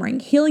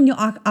de-armoring, healing your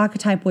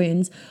archetype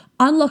wounds,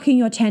 unlocking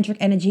your tantric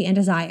energy and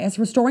desires,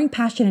 restoring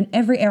passion in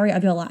every area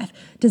of your life,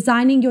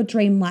 designing your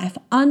dream life,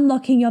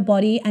 unlocking your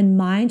body and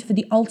mind for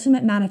the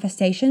ultimate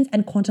manifestations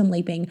and quantum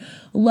leaping,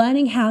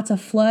 learning how to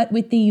flirt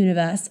with the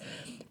universe,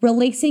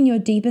 releasing your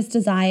deepest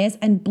desires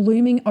and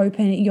blooming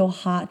open your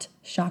heart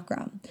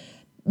chakra.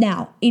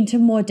 Now, into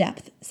more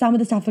depth, some of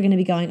the stuff we're going to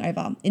be going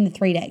over in the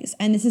 3 days.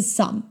 And this is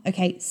some,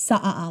 okay? It's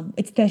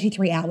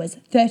 33 hours.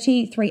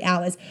 33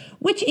 hours,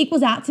 which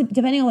equals out to,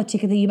 depending on the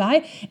ticket that you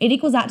buy, it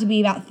equals out to be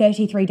about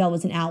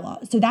 $33 an hour.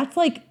 So that's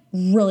like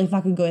really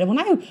fucking good. And when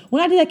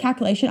I did that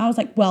calculation, I was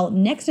like, well,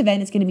 next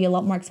event is going to be a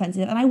lot more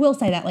expensive. And I will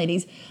say that,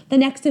 ladies, the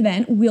next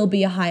event will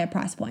be a higher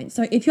price point.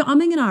 So if you're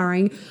umming and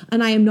ahhing,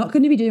 and I am not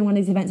going to be doing one of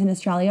these events in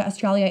Australia,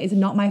 Australia is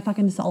not my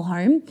fucking soul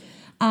home.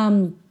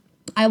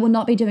 I will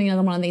not be doing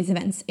another one of these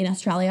events in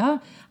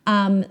Australia.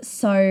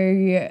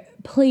 So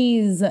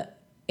please,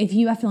 if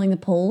you are feeling the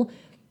pull,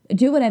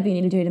 do whatever you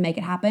need to do to make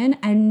it happen.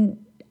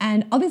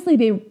 And obviously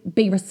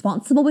be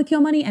responsible with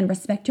your money and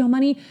respect your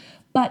money,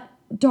 but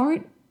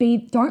don't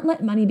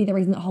let money be the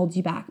reason that holds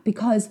you back,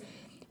 because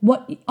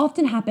what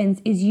often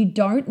happens is you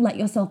don't let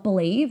yourself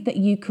believe that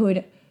you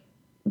could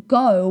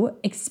go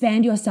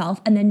expand yourself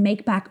and then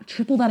make back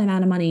triple that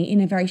amount of money in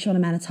a very short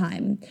amount of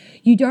time.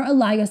 You don't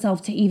allow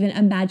yourself to even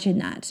imagine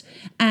that.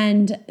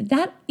 And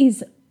that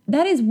is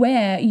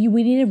where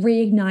we need to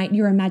reignite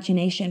your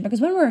imagination,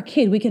 because when we're a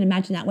kid, we can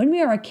imagine that. When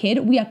we are a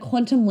kid, we are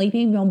quantum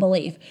leaping beyond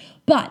belief.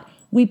 But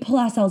we pull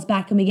ourselves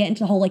back and we get into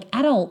the whole like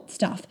adult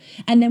stuff,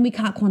 and then we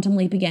can't quantum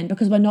leap again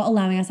because we're not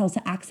allowing ourselves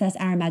to access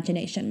our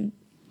imagination.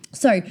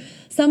 So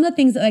some of the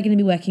things that we're going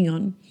to be working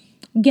on: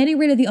 getting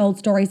rid of the old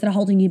stories that are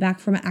holding you back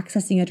from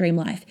accessing your dream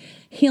life,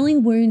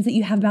 healing wounds that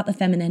you have about the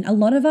feminine. A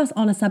lot of us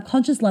on a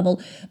subconscious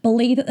level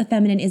believe that the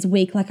feminine is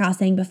weak, like I was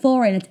saying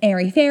before, and it's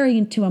airy-fairy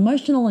and too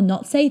emotional and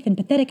not safe and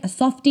pathetic, a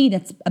softie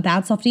that's a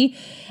bad softie.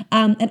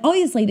 And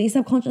obviously these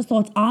subconscious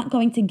thoughts aren't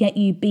going to get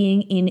you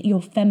being in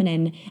your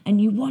feminine, and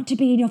you want to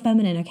be in your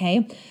feminine,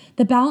 okay?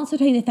 The balance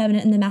between the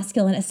feminine and the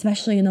masculine,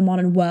 especially in the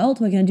modern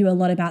world, we're going to do a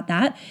lot about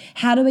that.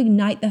 How to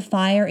ignite the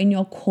fire in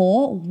your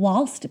core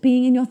whilst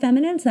being in your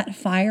feminine, so that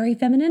fiery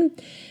feminine.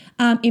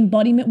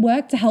 Embodiment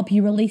work to help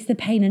you release the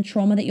pain and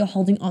trauma that you're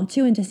holding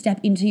onto and to step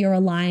into your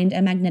aligned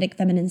and magnetic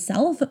feminine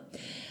self.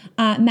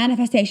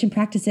 Manifestation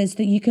practices so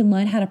that you can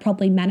learn how to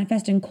properly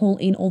manifest and call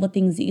in all the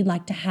things that you'd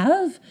like to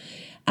have.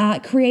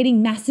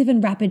 Creating massive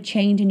and rapid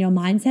change in your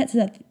mindset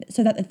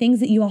so that the things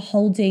that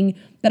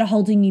are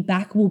holding you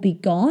back will be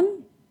gone.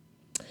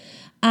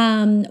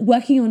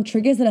 Working on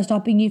triggers that are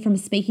stopping you from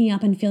speaking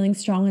up and feeling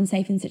strong and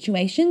safe in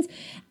situations.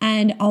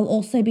 And I'll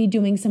also be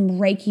doing some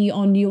Reiki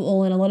on you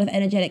all and a lot of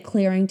energetic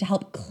clearing to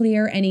help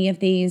clear any of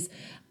these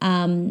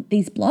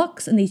these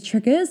blocks and these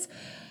triggers.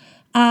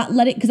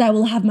 Because I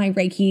will have my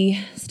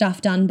Reiki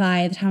stuff done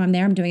by the time I'm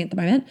there. I'm doing it at the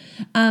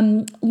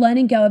moment.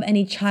 Letting go of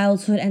any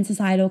childhood and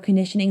societal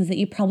conditionings that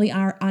you probably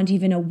aren't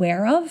even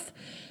aware of.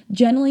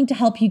 Journaling to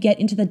help you get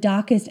into the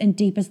darkest and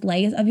deepest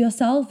layers of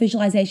yourself.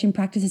 Visualization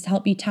practices to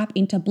help you tap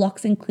into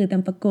blocks and clear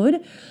them for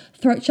good.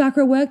 Throat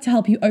chakra work to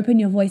help you open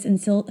your voice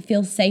and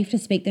feel safe to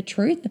speak the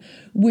truth.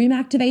 Womb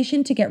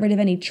activation to get rid of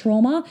any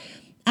trauma.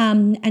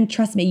 And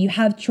trust me, you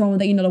have trauma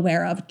that you're not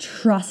aware of.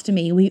 Trust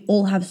me, we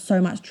all have so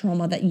much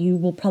trauma that you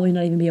will probably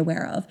not even be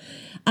aware of.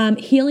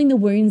 Healing the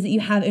wounds that you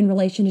have in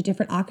relation to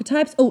different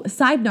archetypes. Oh,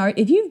 side note,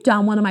 if you've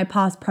done one of my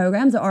past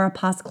programs or are a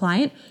past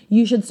client,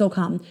 you should still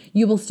come.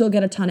 You will still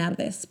get a ton out of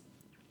this.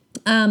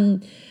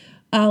 What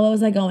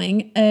was I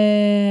going?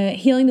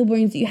 Healing the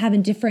wounds that you have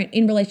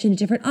in relation to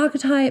different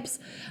archetypes.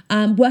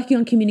 Working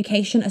on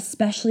communication,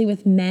 especially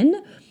with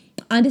men.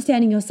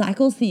 Understanding your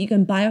cycles so that you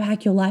can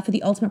biohack your life for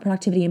the ultimate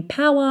productivity and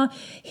power,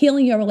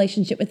 healing your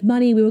relationship with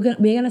money. We're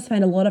going to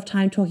spend a lot of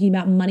time talking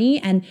about money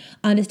and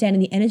understanding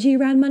the energy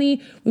around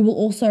money. We will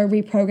also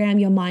reprogram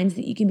your mind so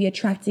that you can be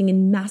attracting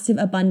in massive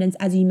abundance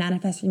as you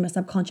manifest from your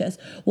subconscious.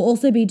 We'll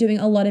also be doing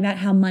a lot about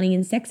how money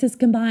and sex is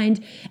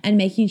combined and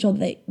making sure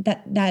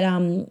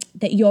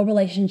that your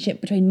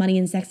relationship between money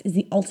and sex is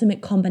the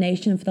ultimate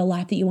combination for the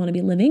life that you want to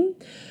be living.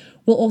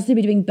 We'll also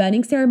be doing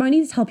burning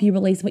ceremonies to help you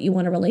release what you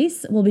want to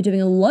release. We'll be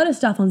doing a lot of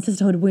stuff on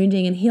sisterhood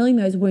wounding and healing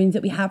those wounds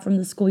that we have from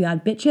the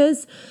schoolyard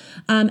bitches.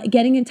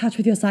 Getting in touch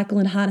with your cycle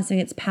and harnessing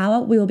its power.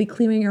 We will be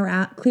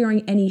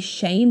clearing any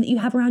shame that you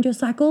have around your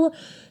cycle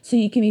so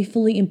you can be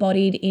fully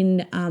embodied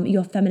in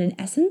your feminine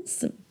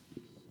essence.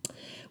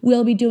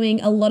 We'll be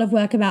doing a lot of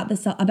work about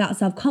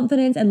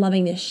self-confidence and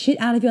loving the shit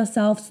out of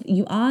yourself so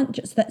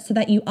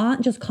that you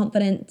aren't just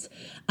confident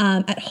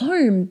at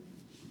home,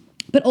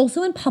 but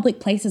also in public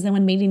places and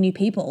when meeting new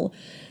people.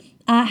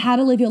 How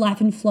to live your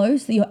life in flow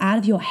so that you're out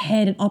of your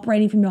head and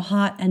operating from your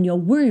heart and your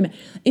womb.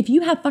 If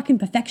you have fucking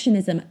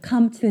perfectionism,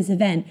 come to this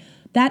event.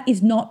 That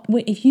is not,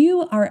 if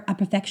you are a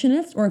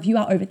perfectionist or if you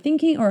are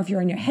overthinking or if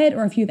you're in your head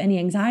or if you have any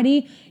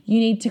anxiety, you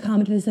need to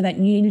come to this event.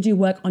 You need to do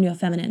work on your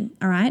feminine,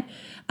 all right?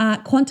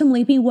 Quantum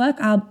leaping work,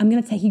 I'm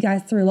going to take you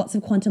guys through lots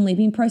of quantum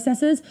leaping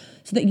processes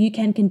so that you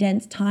can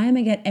condense time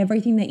and get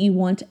everything that you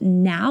want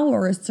now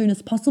or as soon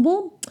as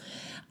possible.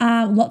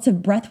 Lots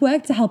of breath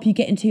work to help you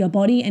get into your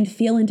body and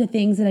feel into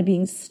things that are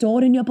being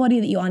stored in your body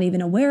that you aren't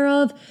even aware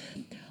of.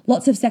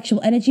 Lots of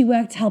sexual energy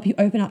work to help you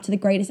open up to the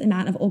greatest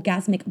amount of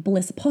orgasmic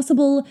bliss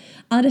possible.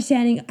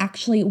 Understanding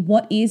actually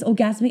what is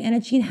orgasmic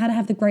energy and how to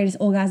have the greatest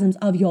orgasms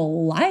of your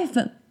life.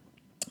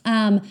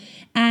 And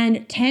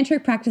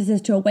tantric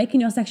practices to awaken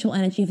your sexual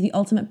energy for the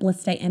ultimate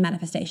bliss state and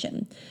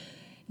manifestation.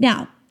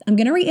 Now, I'm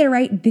going to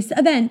reiterate, this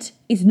event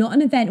is not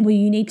an event where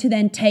you need to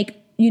then take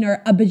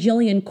a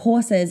bajillion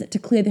courses to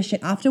clear the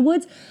shit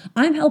afterwards.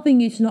 I'm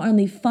helping you to not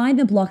only find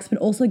the blocks, but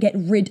also get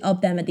rid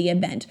of them at the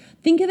event.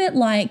 Think of it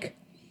like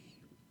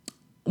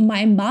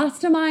my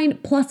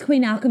mastermind plus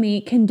Queen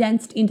Alchemy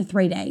condensed into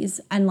 3 days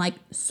and like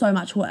so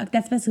much work.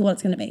 That's basically what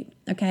it's going to be.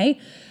 Okay.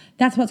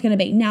 That's what it's going to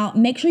be. Now,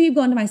 make sure you've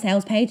gone to my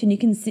sales page and you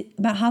can see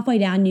about halfway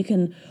down, you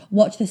can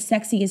watch the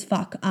sexy as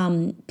fuck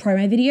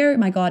promo video.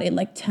 My God, it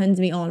like turns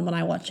me on when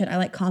I watch it. I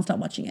like can't stop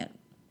watching it.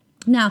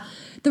 Now,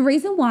 the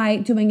reason why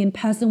doing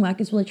in-person work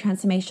is really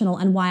transformational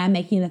and why I'm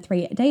making it a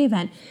 3-day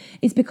event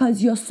is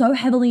because you're so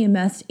heavily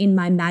immersed in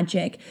my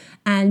magic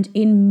and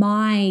in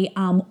my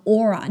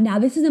aura. Now,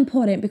 this is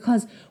important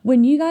because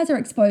when you guys are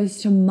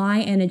exposed to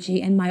my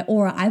energy and my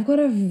aura, I've got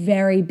a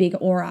very big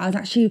aura. I was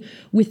actually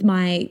with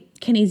my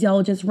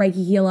kinesiologist,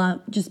 Reiki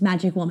healer, just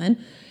magic woman,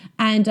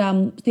 and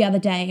the other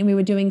day, and we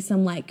were doing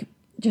some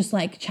just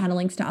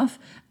channeling stuff,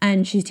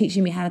 and she's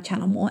teaching me how to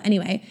channel more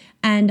anyway,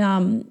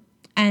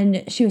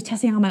 and she was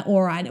testing out my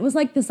aura and it was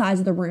like the size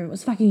of the room. It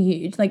was fucking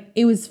huge. Like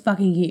it was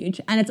fucking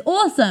huge and it's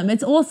awesome.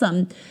 It's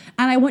awesome.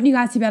 And I want you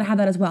guys to be able to have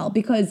that as well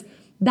because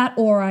that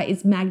aura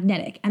is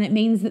magnetic and it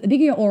means that the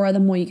bigger your aura, the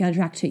more you can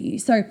attract to you.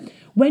 So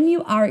when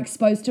you are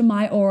exposed to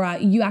my aura,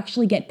 you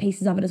actually get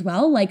pieces of it as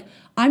well. Like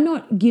I'm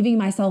not giving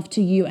myself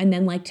to you and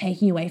then like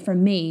taking away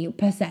from me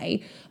per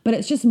se, but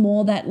it's just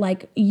more that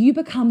like you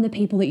become the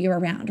people that you're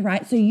around,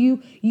 right? So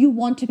you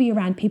want to be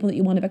around people that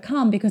you want to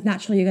become because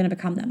naturally you're going to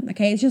become them,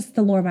 okay? It's just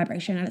the law of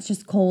vibration and it's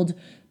just called,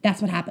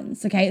 that's what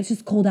happens, okay? It's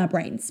just called our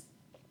brains.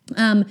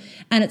 And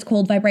it's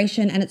called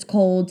vibration and it's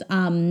called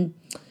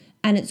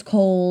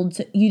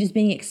you just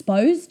being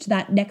exposed to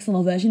that next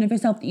level version of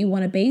yourself that you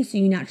want to be, so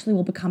you naturally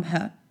will become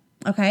her,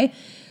 okay?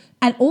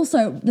 And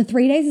also, the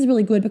 3 days is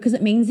really good because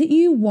it means that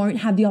you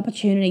won't have the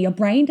opportunity, your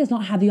brain does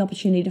not have the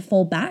opportunity to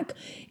fall back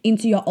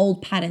into your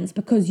old patterns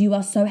because you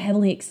are so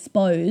heavily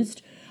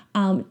exposed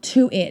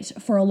to it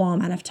for a long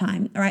amount of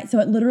time. All right. So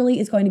it literally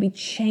is going to be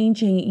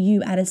changing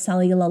you at a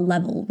cellular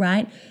level,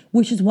 right?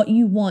 Which is what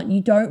you want.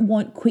 You don't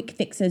want quick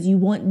fixes. You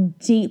want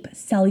deep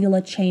cellular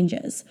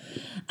changes.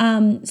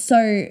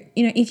 So,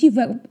 if you've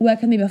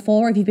worked with me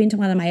before, if you've been to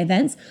one of my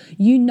events,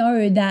 you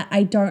know that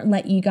I don't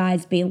let you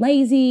guys be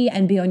lazy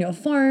and be on your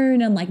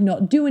phone and like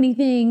not do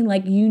anything.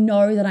 Like, you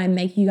know that I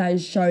make you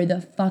guys show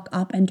the fuck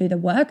up and do the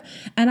work.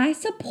 And I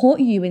support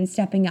you in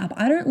stepping up.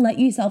 I don't let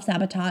you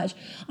self-sabotage.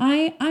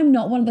 I'm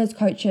not one of those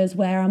coaches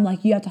where I'm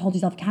like, you have to hold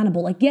yourself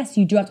accountable. Like, yes,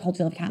 you do have to hold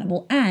yourself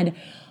accountable. And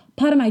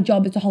part of my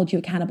job is to hold you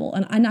accountable.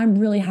 And I'm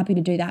really happy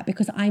to do that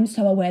because I'm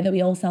so aware that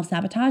we all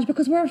self-sabotage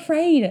because we're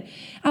afraid.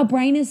 Our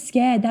brain is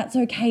scared. That's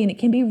okay. And it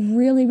can be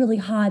really, really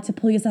hard to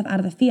pull yourself out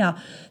of the fear.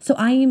 So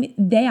I am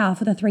there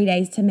for the 3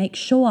 days to make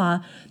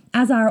sure,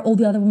 as are all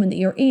the other women that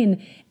you're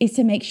in, is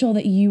to make sure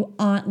that you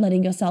aren't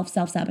letting yourself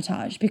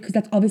self-sabotage, because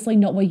that's obviously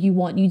not what you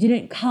want. You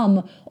didn't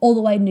come all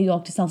the way to New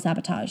York to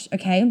self-sabotage,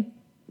 okay?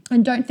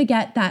 And don't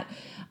forget that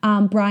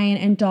Brian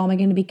and Dom are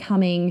going to be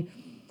coming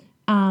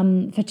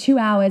for 2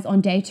 hours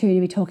on day 2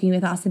 to be talking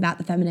with us about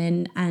the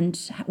feminine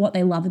and what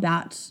they love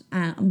about,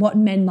 what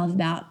men love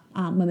about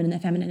women in the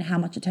feminine and how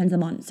much it turns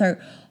them on. So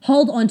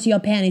hold on to your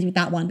panties with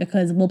that one,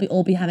 because we'll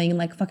all be having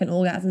like fucking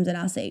orgasms in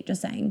our seat,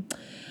 just saying.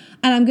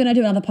 And I'm going to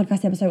do another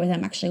podcast episode with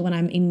them actually when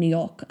I'm in New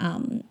York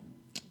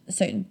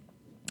soon.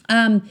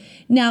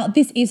 Now,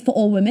 this is for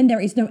all women. There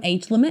is no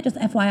age limit, just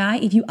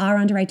FYI. If you are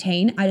under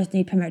 18, I just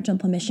need parental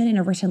permission in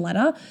a written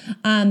letter.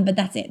 But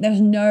that's it. There's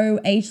no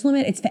age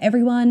limit. It's for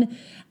everyone.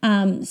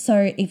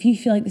 So if you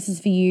feel like this is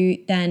for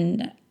you,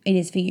 then it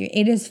is for you.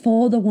 It is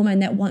for the woman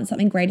that wants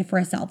something greater for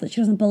herself, that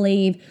she doesn't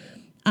believe.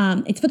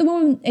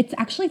 It's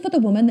actually for the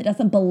woman that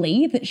doesn't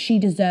believe that she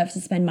deserves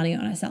to spend money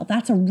on herself.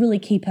 That's a really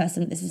key person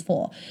that this is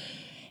for.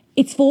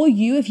 It's for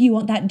you if you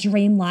want that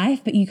dream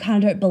life, but you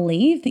kind of don't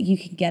believe that you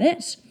can get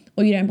it,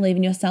 or you don't believe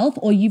in yourself,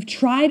 or you've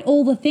tried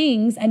all the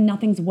things and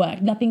nothing's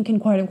worked. Nothing can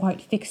quote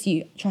unquote fix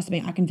you. Trust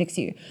me, I can fix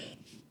you.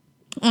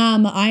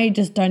 I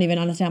just don't even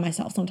understand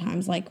myself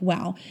sometimes. Like,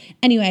 wow.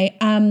 Anyway,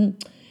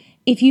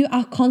 if you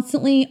are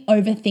constantly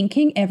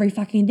overthinking every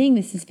fucking thing,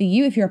 this is for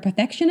you. If you're a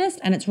perfectionist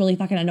and it's really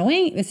fucking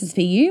annoying, this is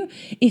for you.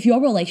 If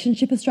your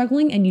relationship is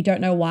struggling and you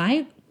don't know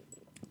why,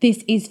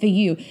 this is for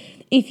you.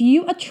 If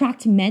you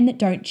attract men that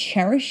don't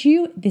cherish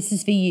you, this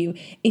is for you.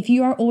 If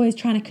you are always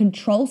trying to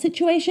control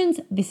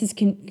situations, this is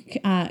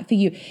for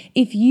you.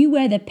 If you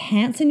wear the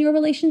pants in your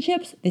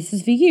relationships, this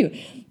is for you.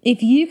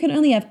 If you can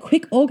only have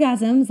quick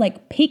orgasms,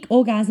 like peak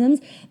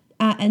orgasms,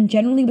 and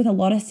generally with a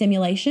lot of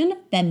stimulation,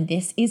 then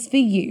this is for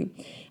you.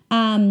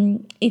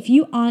 If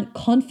you aren't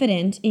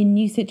confident in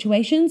new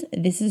situations,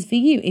 this is for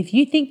you. If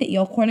you think that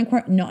you're quote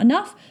unquote not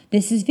enough,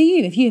 this is for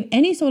you. If you have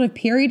any sort of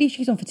period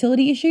issues or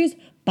fertility issues,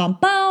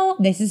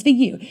 this is for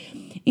you.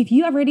 If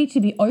you are ready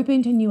to be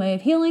open to a new way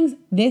of healings,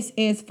 this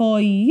is for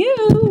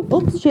you.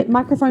 Oops, shit,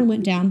 microphone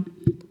went down.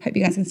 Hope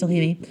you guys can still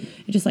hear me.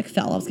 It just like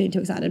fell. I was getting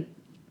too excited.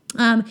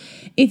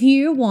 If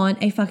you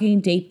want a fucking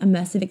deep,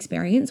 immersive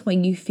experience where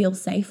you feel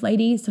safe,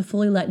 ladies, to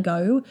fully let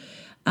go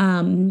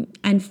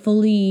and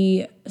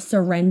fully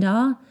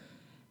surrender,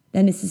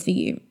 then this is for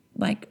you.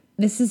 Like,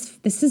 this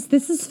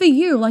is for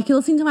you. Like, you're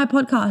listening to my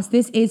podcast.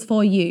 This is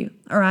for you.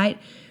 All right.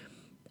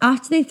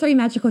 After these 3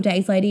 magical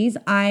days, ladies,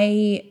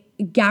 I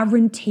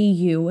guarantee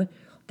you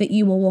that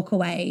you will walk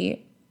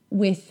away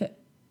with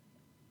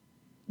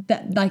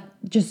that, like,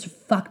 just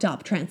fucked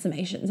up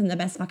transformations in the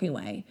best fucking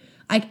way.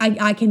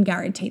 I can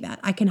guarantee that.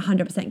 I can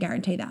 100%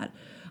 guarantee that.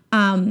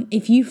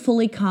 If you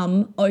fully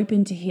come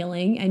open to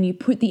healing and you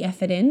put the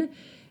effort in,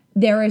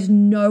 there is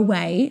no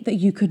way that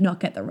you could not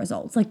get the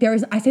results. Like,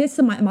 I say this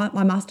to my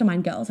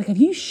mastermind girls, like, if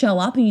you show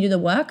up and you do the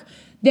work,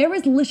 there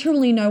is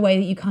literally no way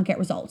that you can't get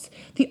results.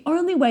 The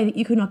only way that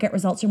you could not get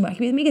results from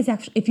working with me is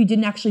actually if you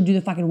didn't actually do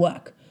the fucking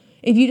work.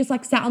 If you just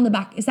like sat in the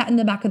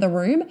back of the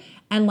room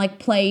and like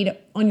played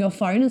on your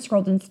phone and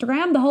scrolled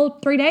Instagram the whole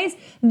 3 days,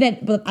 then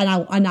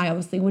and I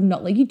obviously would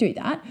not let you do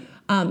that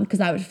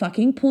because I would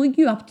fucking pull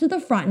you up to the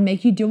front and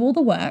make you do all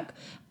the work.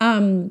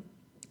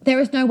 There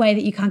is no way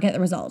that you can't get the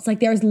results. Like,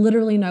 there is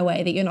literally no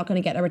way that you're not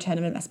going to get a return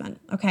of investment.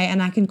 Okay.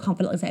 And I can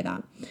confidently say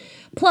that.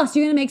 Plus,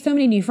 you're going to make so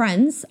many new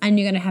friends and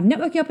you're going to have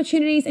networking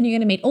opportunities and you're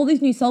going to meet all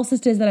these new soul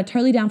sisters that are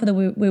totally down for the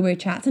woo-woo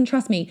chats. And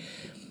trust me,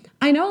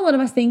 I know a lot of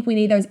us think we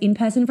need those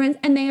in-person friends,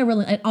 and they are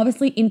really, and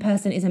obviously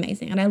in-person is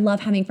amazing. And I love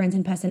having friends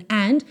in person.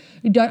 And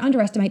don't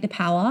underestimate the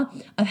power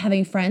of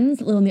having friends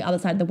live on the other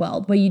side of the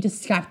world where you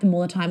just Skype them all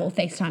the time or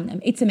FaceTime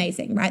them. It's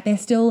amazing, right? It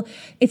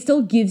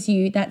still gives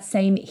you that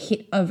same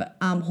hit of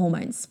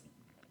hormones.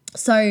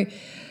 So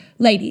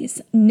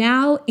ladies,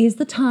 now is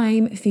the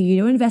time for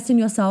you to invest in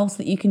yourself so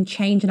that you can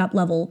change and up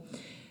level.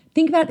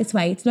 Think about it this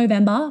way. It's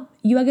November.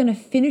 You are going to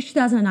finish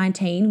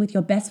 2019 with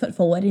your best foot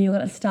forward, and you're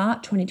going to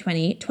start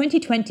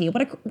 2020.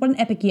 What an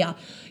epic year.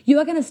 You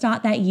are going to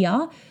start that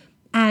year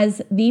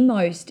as the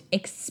most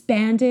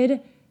expanded,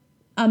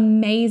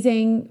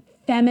 amazing,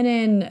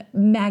 feminine,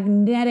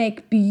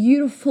 magnetic,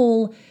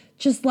 beautiful,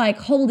 just like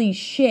holy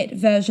shit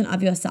version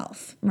of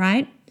yourself,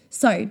 right?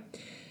 So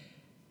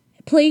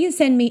Please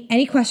send me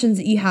any questions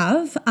that you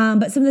have.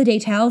 But some of the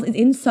details is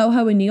in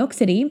Soho in New York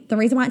City. The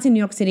reason why it's in New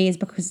York City is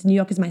because New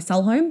York is my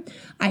soul home.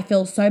 I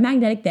feel so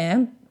magnetic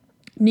there.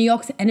 New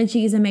York's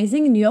energy is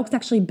amazing. New York's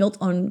actually built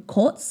on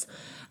quartz.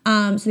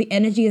 So the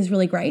energy is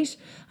really great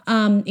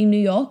in New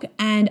York.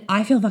 And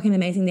I feel fucking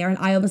amazing there. And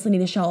I obviously need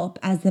to show up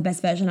as the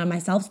best version of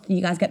myself so that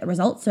you guys get the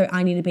results. So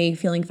I need to be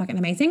feeling fucking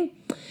amazing.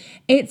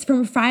 It's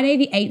from Friday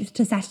the 8th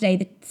to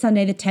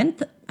Sunday the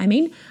 10th,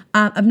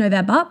 of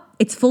November.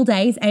 It's full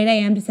days, 8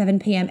 a.m. to 7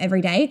 p.m.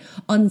 every day.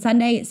 On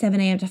Sunday,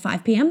 7 a.m. to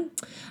 5 p.m.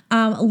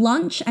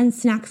 Lunch and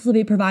snacks will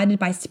be provided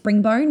by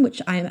Springbone,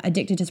 which I'm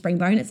addicted to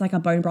Springbone. It's like a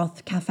bone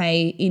broth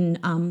cafe in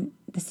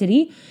the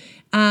city.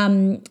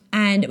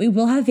 And we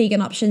will have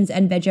vegan options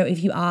and veggie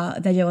if you are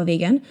veggie or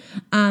vegan.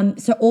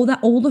 So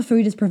all the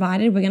food is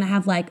provided. We're going to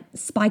have like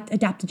spiked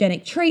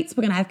adaptogenic treats.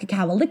 We're going to have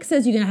cacao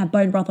elixirs. You're going to have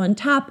bone broth on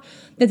tap.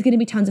 There's going to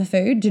be tons of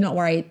food. Do not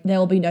worry. There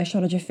will be no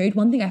shortage of food.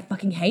 One thing I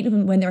fucking hate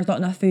when there is not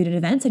enough food at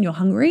events and you're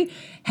hungry.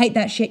 Hate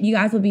that shit. You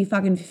guys will be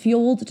fucking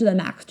fueled to the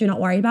max. Do not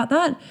worry about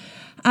that.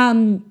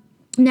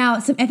 Now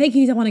some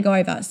FAQs I want to go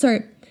over. So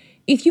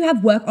if you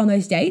have work on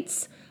those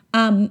dates,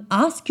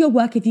 ask your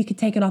work if you could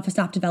take it off for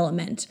staff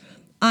development.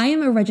 I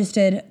am a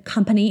registered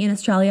company in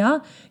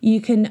Australia.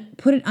 You can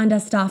put it under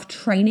staff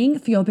training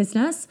for your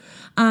business.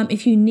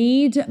 If you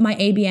need my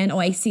ABN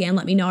or ACN,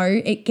 let me know.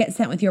 It gets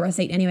sent with your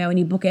receipt anyway when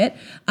you book it.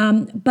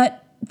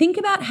 But think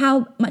about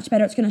how much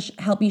better it's going to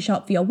help you show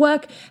up for your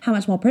work, how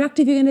much more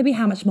productive you're going to be,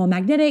 how much more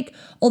magnetic,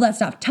 all that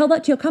stuff. Tell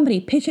that to your company.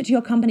 Pitch it to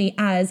your company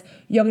as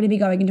you're going to be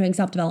going and doing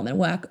self-development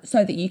work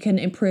so that you can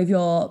improve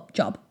your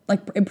job,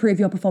 like improve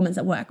your performance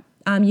at work.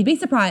 You'd be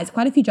surprised.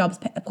 Quite a few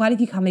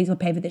companies will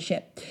pay for this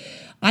shit.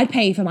 I'd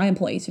pay for my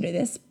employees to do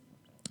this.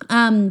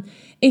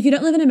 If you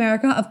don't live in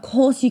America, of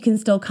course you can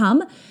still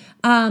come.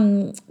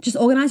 Just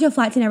organize your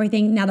flights and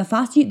everything. Now,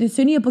 the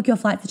sooner you book your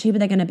flights, the cheaper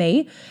they're going to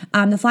be.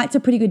 The flights are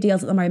pretty good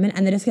deals at the moment,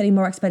 and they're just getting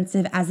more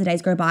expensive as the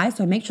days go by.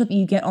 So make sure that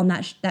you get on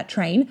that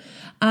train.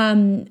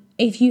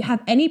 If you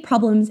have any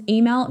problems,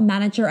 email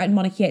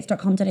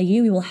manager@monarchyyates.com.au.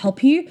 We will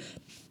help you.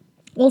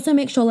 Also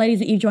make sure, ladies,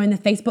 that you join the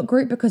Facebook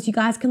group because you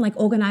guys can like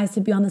organize to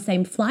be on the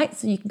same flight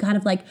so you can kind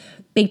of like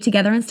be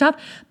together and stuff.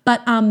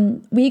 But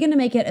we're going to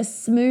make it as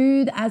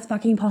smooth as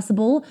fucking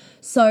possible.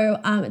 So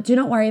do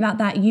not worry about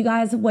that. You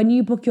guys, when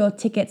you book your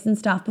tickets and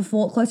stuff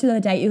closer to the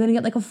date, you're going to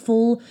get like a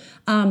full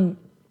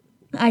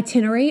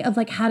itinerary of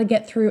like how to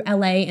get through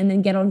LA and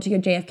then get onto your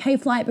JFK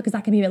flight because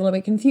that can be a little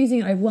bit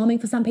confusing and overwhelming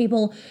for some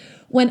people.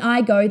 When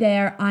I go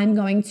there, I'm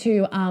going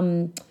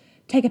to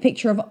take a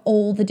picture of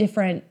all the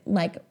different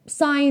like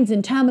signs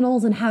and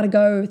terminals and how to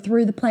go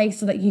through the place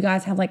so that you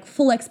guys have like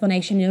full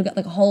explanation. You'll get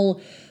like a whole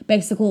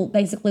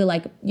basically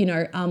like,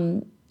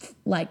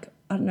 like,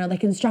 I don't know,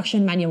 like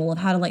instruction manual of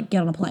how to like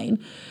get on a plane.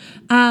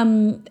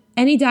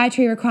 Any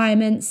dietary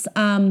requirements,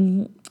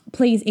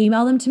 please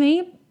email them to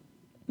me.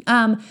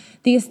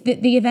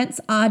 The events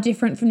are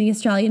different from the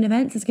Australian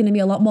events. There's going to be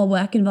a lot more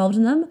work involved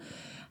in them.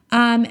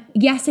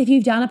 Yes, if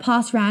you've done a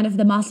past round of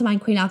the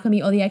Mastermind Queen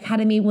Alchemy or the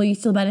Academy, will you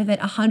still benefit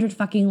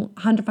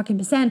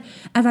 100%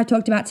 as I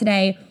talked about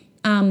today?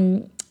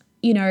 The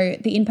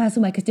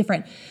in-person work is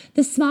different.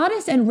 The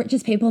smartest and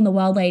richest people in the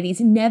world,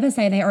 ladies, never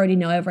say they already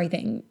know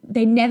everything.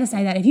 They never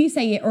say that. If you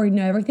say you already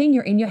know everything,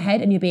 you're in your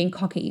head and you're being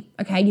cocky,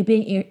 okay? You're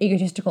being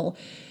egotistical.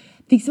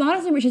 The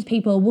smartest and richest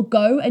people will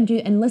go and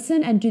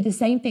listen and do the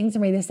same things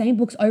and read the same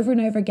books over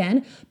and over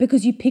again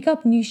because you pick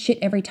up new shit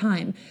every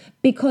time.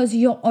 Because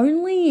you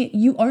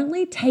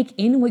only take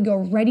in what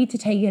you're ready to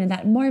take in at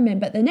that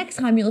moment. But the next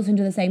time you listen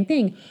to the same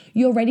thing,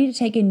 you're ready to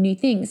take in new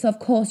things. So of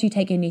course you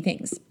take in new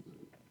things.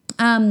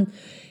 If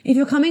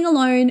you're coming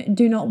alone,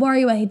 do not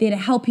worry. We're there to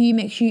help you.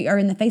 Make sure you are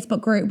in the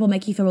Facebook group. We'll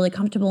make you feel really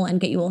comfortable and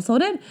get you all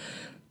sorted.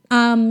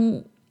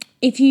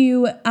 If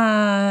you,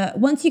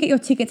 once you get your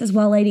tickets as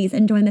well, ladies,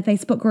 and join the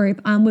Facebook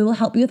group, we will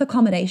help you with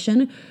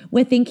accommodation.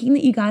 We're thinking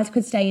that you guys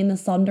could stay in the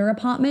Sonder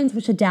apartments,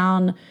 which are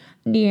down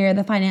near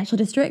the financial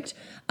district.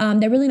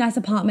 They're really nice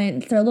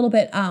apartments. They're a little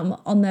bit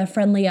on the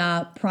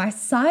friendlier price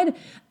side,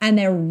 and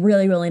they're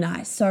really, really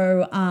nice.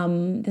 So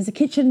there's a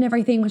kitchen and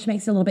everything, which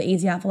makes it a little bit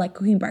easier for like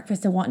cooking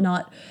breakfast and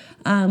whatnot,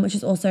 which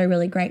is also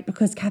really great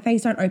because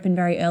cafes don't open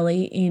very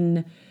early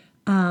in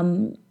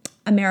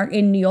America,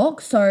 in New York,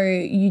 so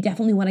you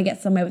definitely want to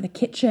get somewhere with a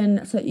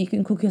kitchen so that you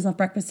can cook yourself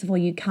breakfast before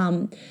you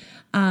come,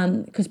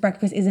 because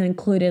breakfast isn't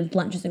included,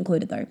 lunch is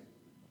included though.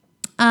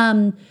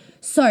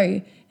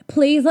 So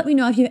please let me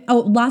know if you,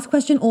 last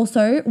question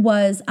also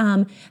was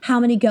how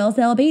many girls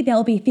there will be. There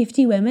will be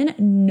 50 women.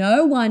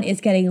 No one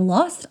is getting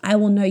lost. I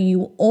will know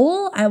you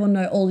all. I will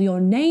know all your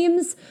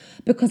names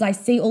because I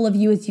see all of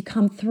you as you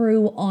come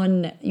through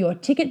on your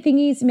ticket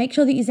thingies. Make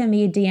sure that you send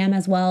me a DM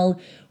as well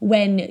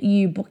when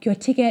you book your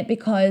ticket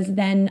because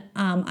then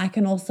I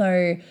can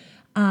also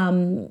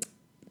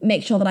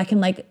make sure that I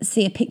can like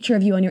see a picture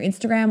of you on your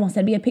Instagram or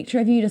send me a picture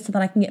of you just so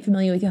that I can get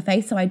familiar with your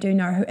face so I do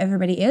know who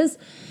everybody is.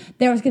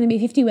 There is going to be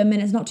 50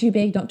 women. It's not too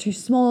big, not too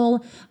small.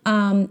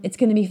 It's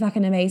going to be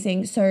fucking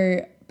amazing.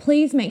 So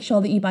please make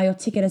sure that you buy your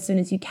ticket as soon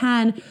as you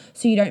can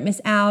so you don't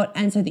miss out,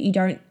 and so that you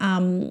don't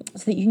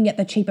so that you can get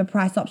the cheaper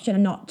price option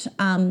and not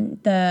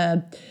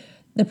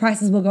the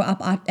prices will go up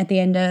at the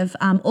end of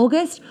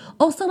August.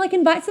 Also, like,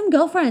 invite some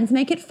girlfriends,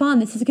 make it fun.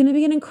 This is going to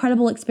be an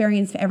incredible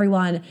experience for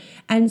everyone.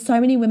 And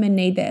so many women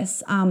need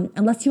this.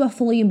 Unless you are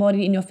fully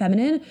embodied in your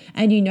feminine,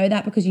 and you know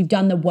that because you've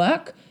done the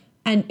work.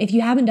 And if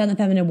you haven't done the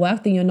feminine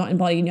work, then you're not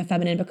embodied in your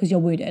feminine because you're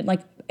wounded.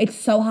 Like, it's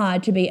so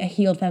hard to be a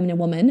healed feminine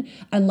woman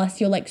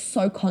unless you're like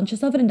so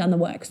conscious of it and done the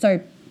work.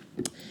 So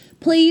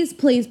please,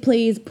 please,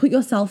 please put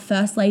yourself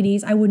first,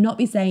 ladies. I would not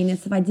be saying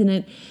this if I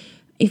didn't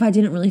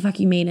really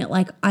fucking mean it.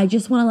 Like, I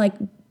just want to like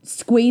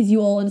squeeze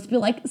you all and just be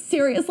like,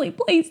 seriously,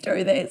 please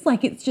do this.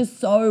 Like, it's just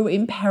so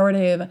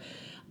imperative.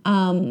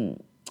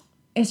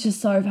 It's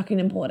just so fucking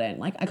important.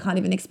 Like, I can't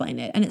even explain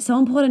it. And it's so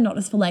important, not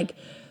just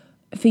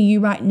for you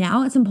right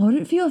now. It's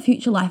important for your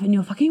future life and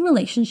your fucking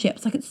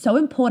relationships. Like, it's so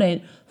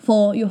important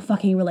for your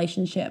fucking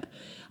relationship.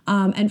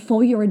 And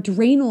for your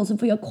adrenals and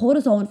for your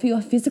cortisol and for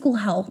your physical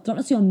health, not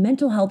just your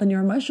mental health and your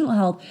emotional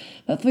health,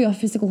 but for your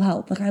physical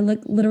health. Like, I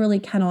literally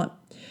cannot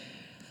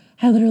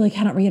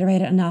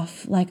reiterate it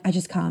enough. Like, I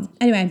just can't.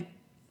 Anyway,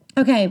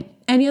 okay.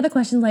 Any other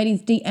questions,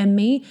 ladies, DM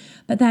me.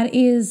 But that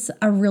is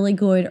a really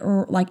good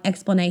like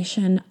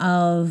explanation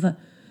of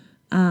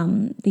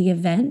the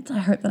event. I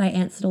hope that I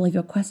answered all of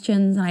your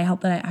questions, and I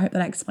hope that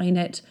I explained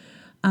it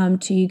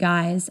to you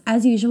guys.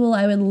 As usual,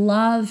 I would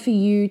love for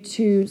you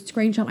to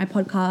screenshot my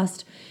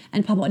podcast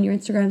and pop it on your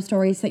Instagram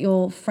stories so that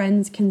your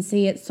friends can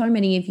see it. So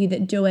many of you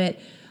that do it.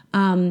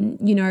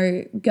 You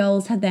know,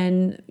 girls have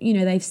then, you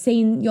know, they've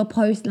seen your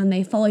post and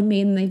they followed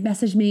me and they've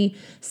messaged me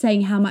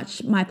saying how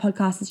much my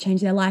podcast has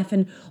changed their life,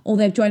 or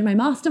they've joined my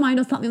mastermind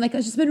or something. Like,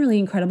 it's just been really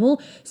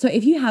incredible. So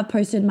if you have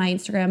posted my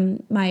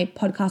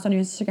podcast on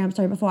your Instagram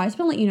story before, I just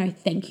want to let you know,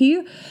 thank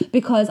you,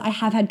 because I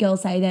have had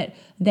girls say that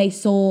they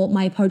saw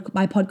my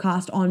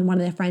podcast on one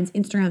of their friends'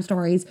 Instagram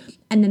stories,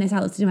 and then they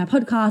started listening to my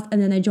podcast,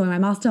 and then they joined my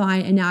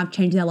mastermind, and now I've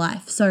changed their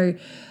life. So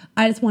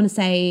I just want to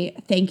say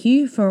thank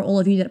you for all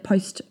of you that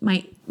post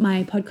my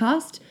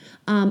podcast.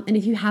 And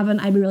if you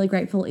haven't, I'd be really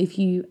grateful if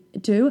you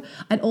do.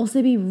 I'd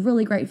also be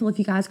really grateful if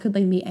you guys could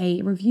leave me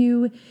a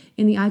review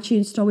in the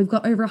iTunes store. We've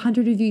got over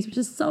 100 reviews, which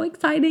is so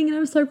exciting, and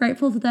I'm so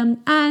grateful for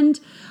them. And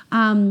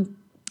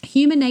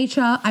human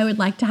nature, I would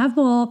like to have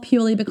more,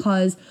 purely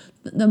because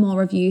the more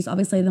reviews,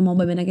 obviously, the more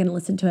women are going to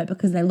listen to it,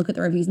 because they look at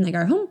the reviews and they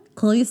go,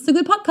 clearly this is a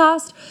good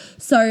podcast.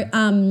 So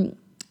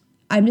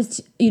I'm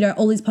just, you know,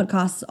 all these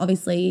podcasts,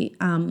 obviously,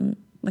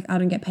 like, I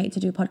don't get paid to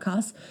do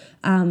podcasts.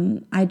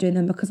 I do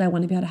them because I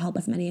want to be able to help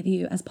as many of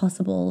you as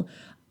possible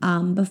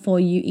before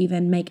you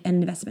even make an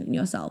investment in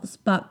yourselves.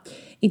 But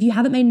if you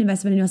haven't made an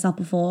investment in yourself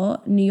before,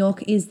 New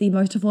York is the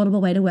most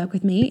affordable way to work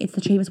with me. It's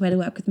the cheapest way to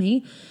work with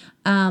me.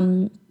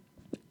 And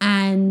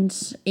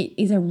it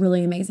is a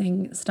really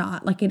amazing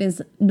start. Like, it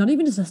is not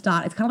even just a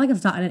start. It's kind of like a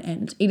start and an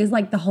end. It is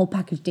like the whole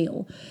package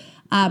deal.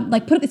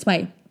 Like, put it this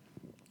way.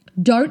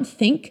 Don't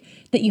think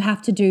that you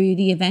have to do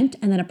the event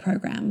and then a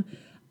program.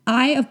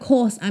 Of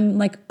course, I'm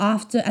like,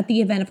 at the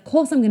event, of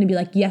course, I'm going to be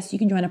like, yes, you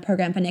can join a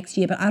program for next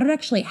year, but I don't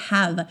actually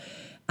have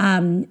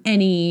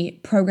any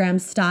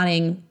programs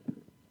starting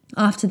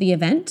after the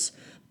event.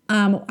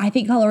 I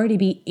think I'll already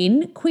be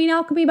in Queen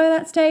Alchemy by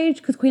that stage,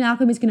 because Queen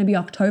Alchemy is going to be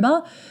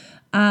October,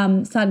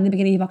 starting the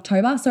beginning of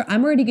October. So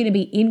I'm already going to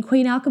be in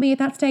Queen Alchemy at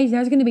that stage.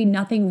 There's going to be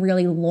nothing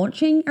really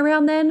launching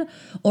around then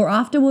or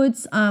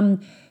afterwards.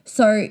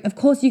 So of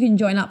course you can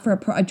join up for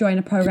join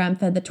a program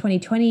for the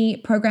 2020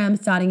 program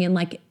starting in,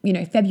 like, you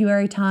know,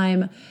 February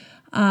time.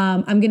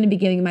 I'm going to be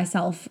giving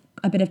myself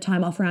a bit of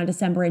time off around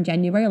December and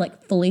January,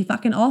 like fully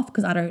fucking off,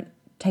 because I don't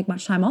take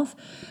much time off.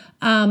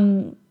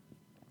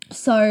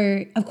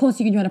 So of course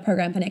you can join a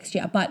program for next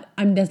year, but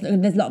there's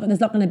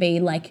not going to be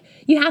like,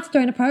 you have to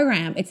join a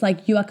program. It's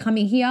like, you are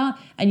coming here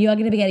and you are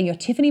going to be getting your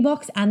Tiffany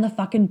box and the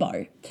fucking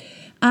bow.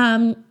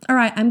 All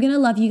right, I'm going to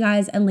love you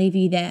guys and leave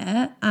you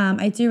there.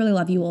 I do really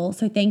love you all.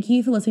 So thank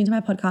you for listening to my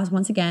podcast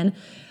once again.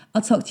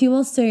 I'll talk to you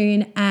all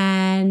soon.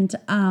 And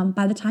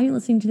by the time you're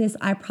listening to this,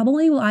 I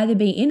probably will either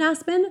be in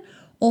Aspen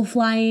or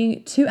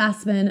flying to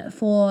Aspen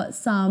for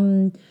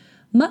some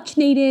much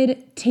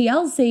needed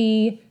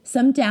TLC,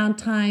 some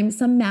downtime,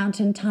 some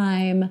mountain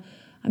time.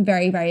 I'm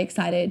very, very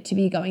excited to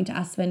be going to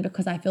Aspen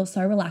because I feel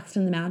so relaxed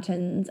in the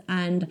mountains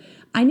and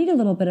I need a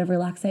little bit of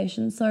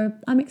relaxation. So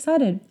I'm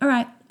excited. All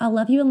right. I'll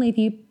love you and leave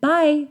you.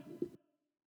 Bye.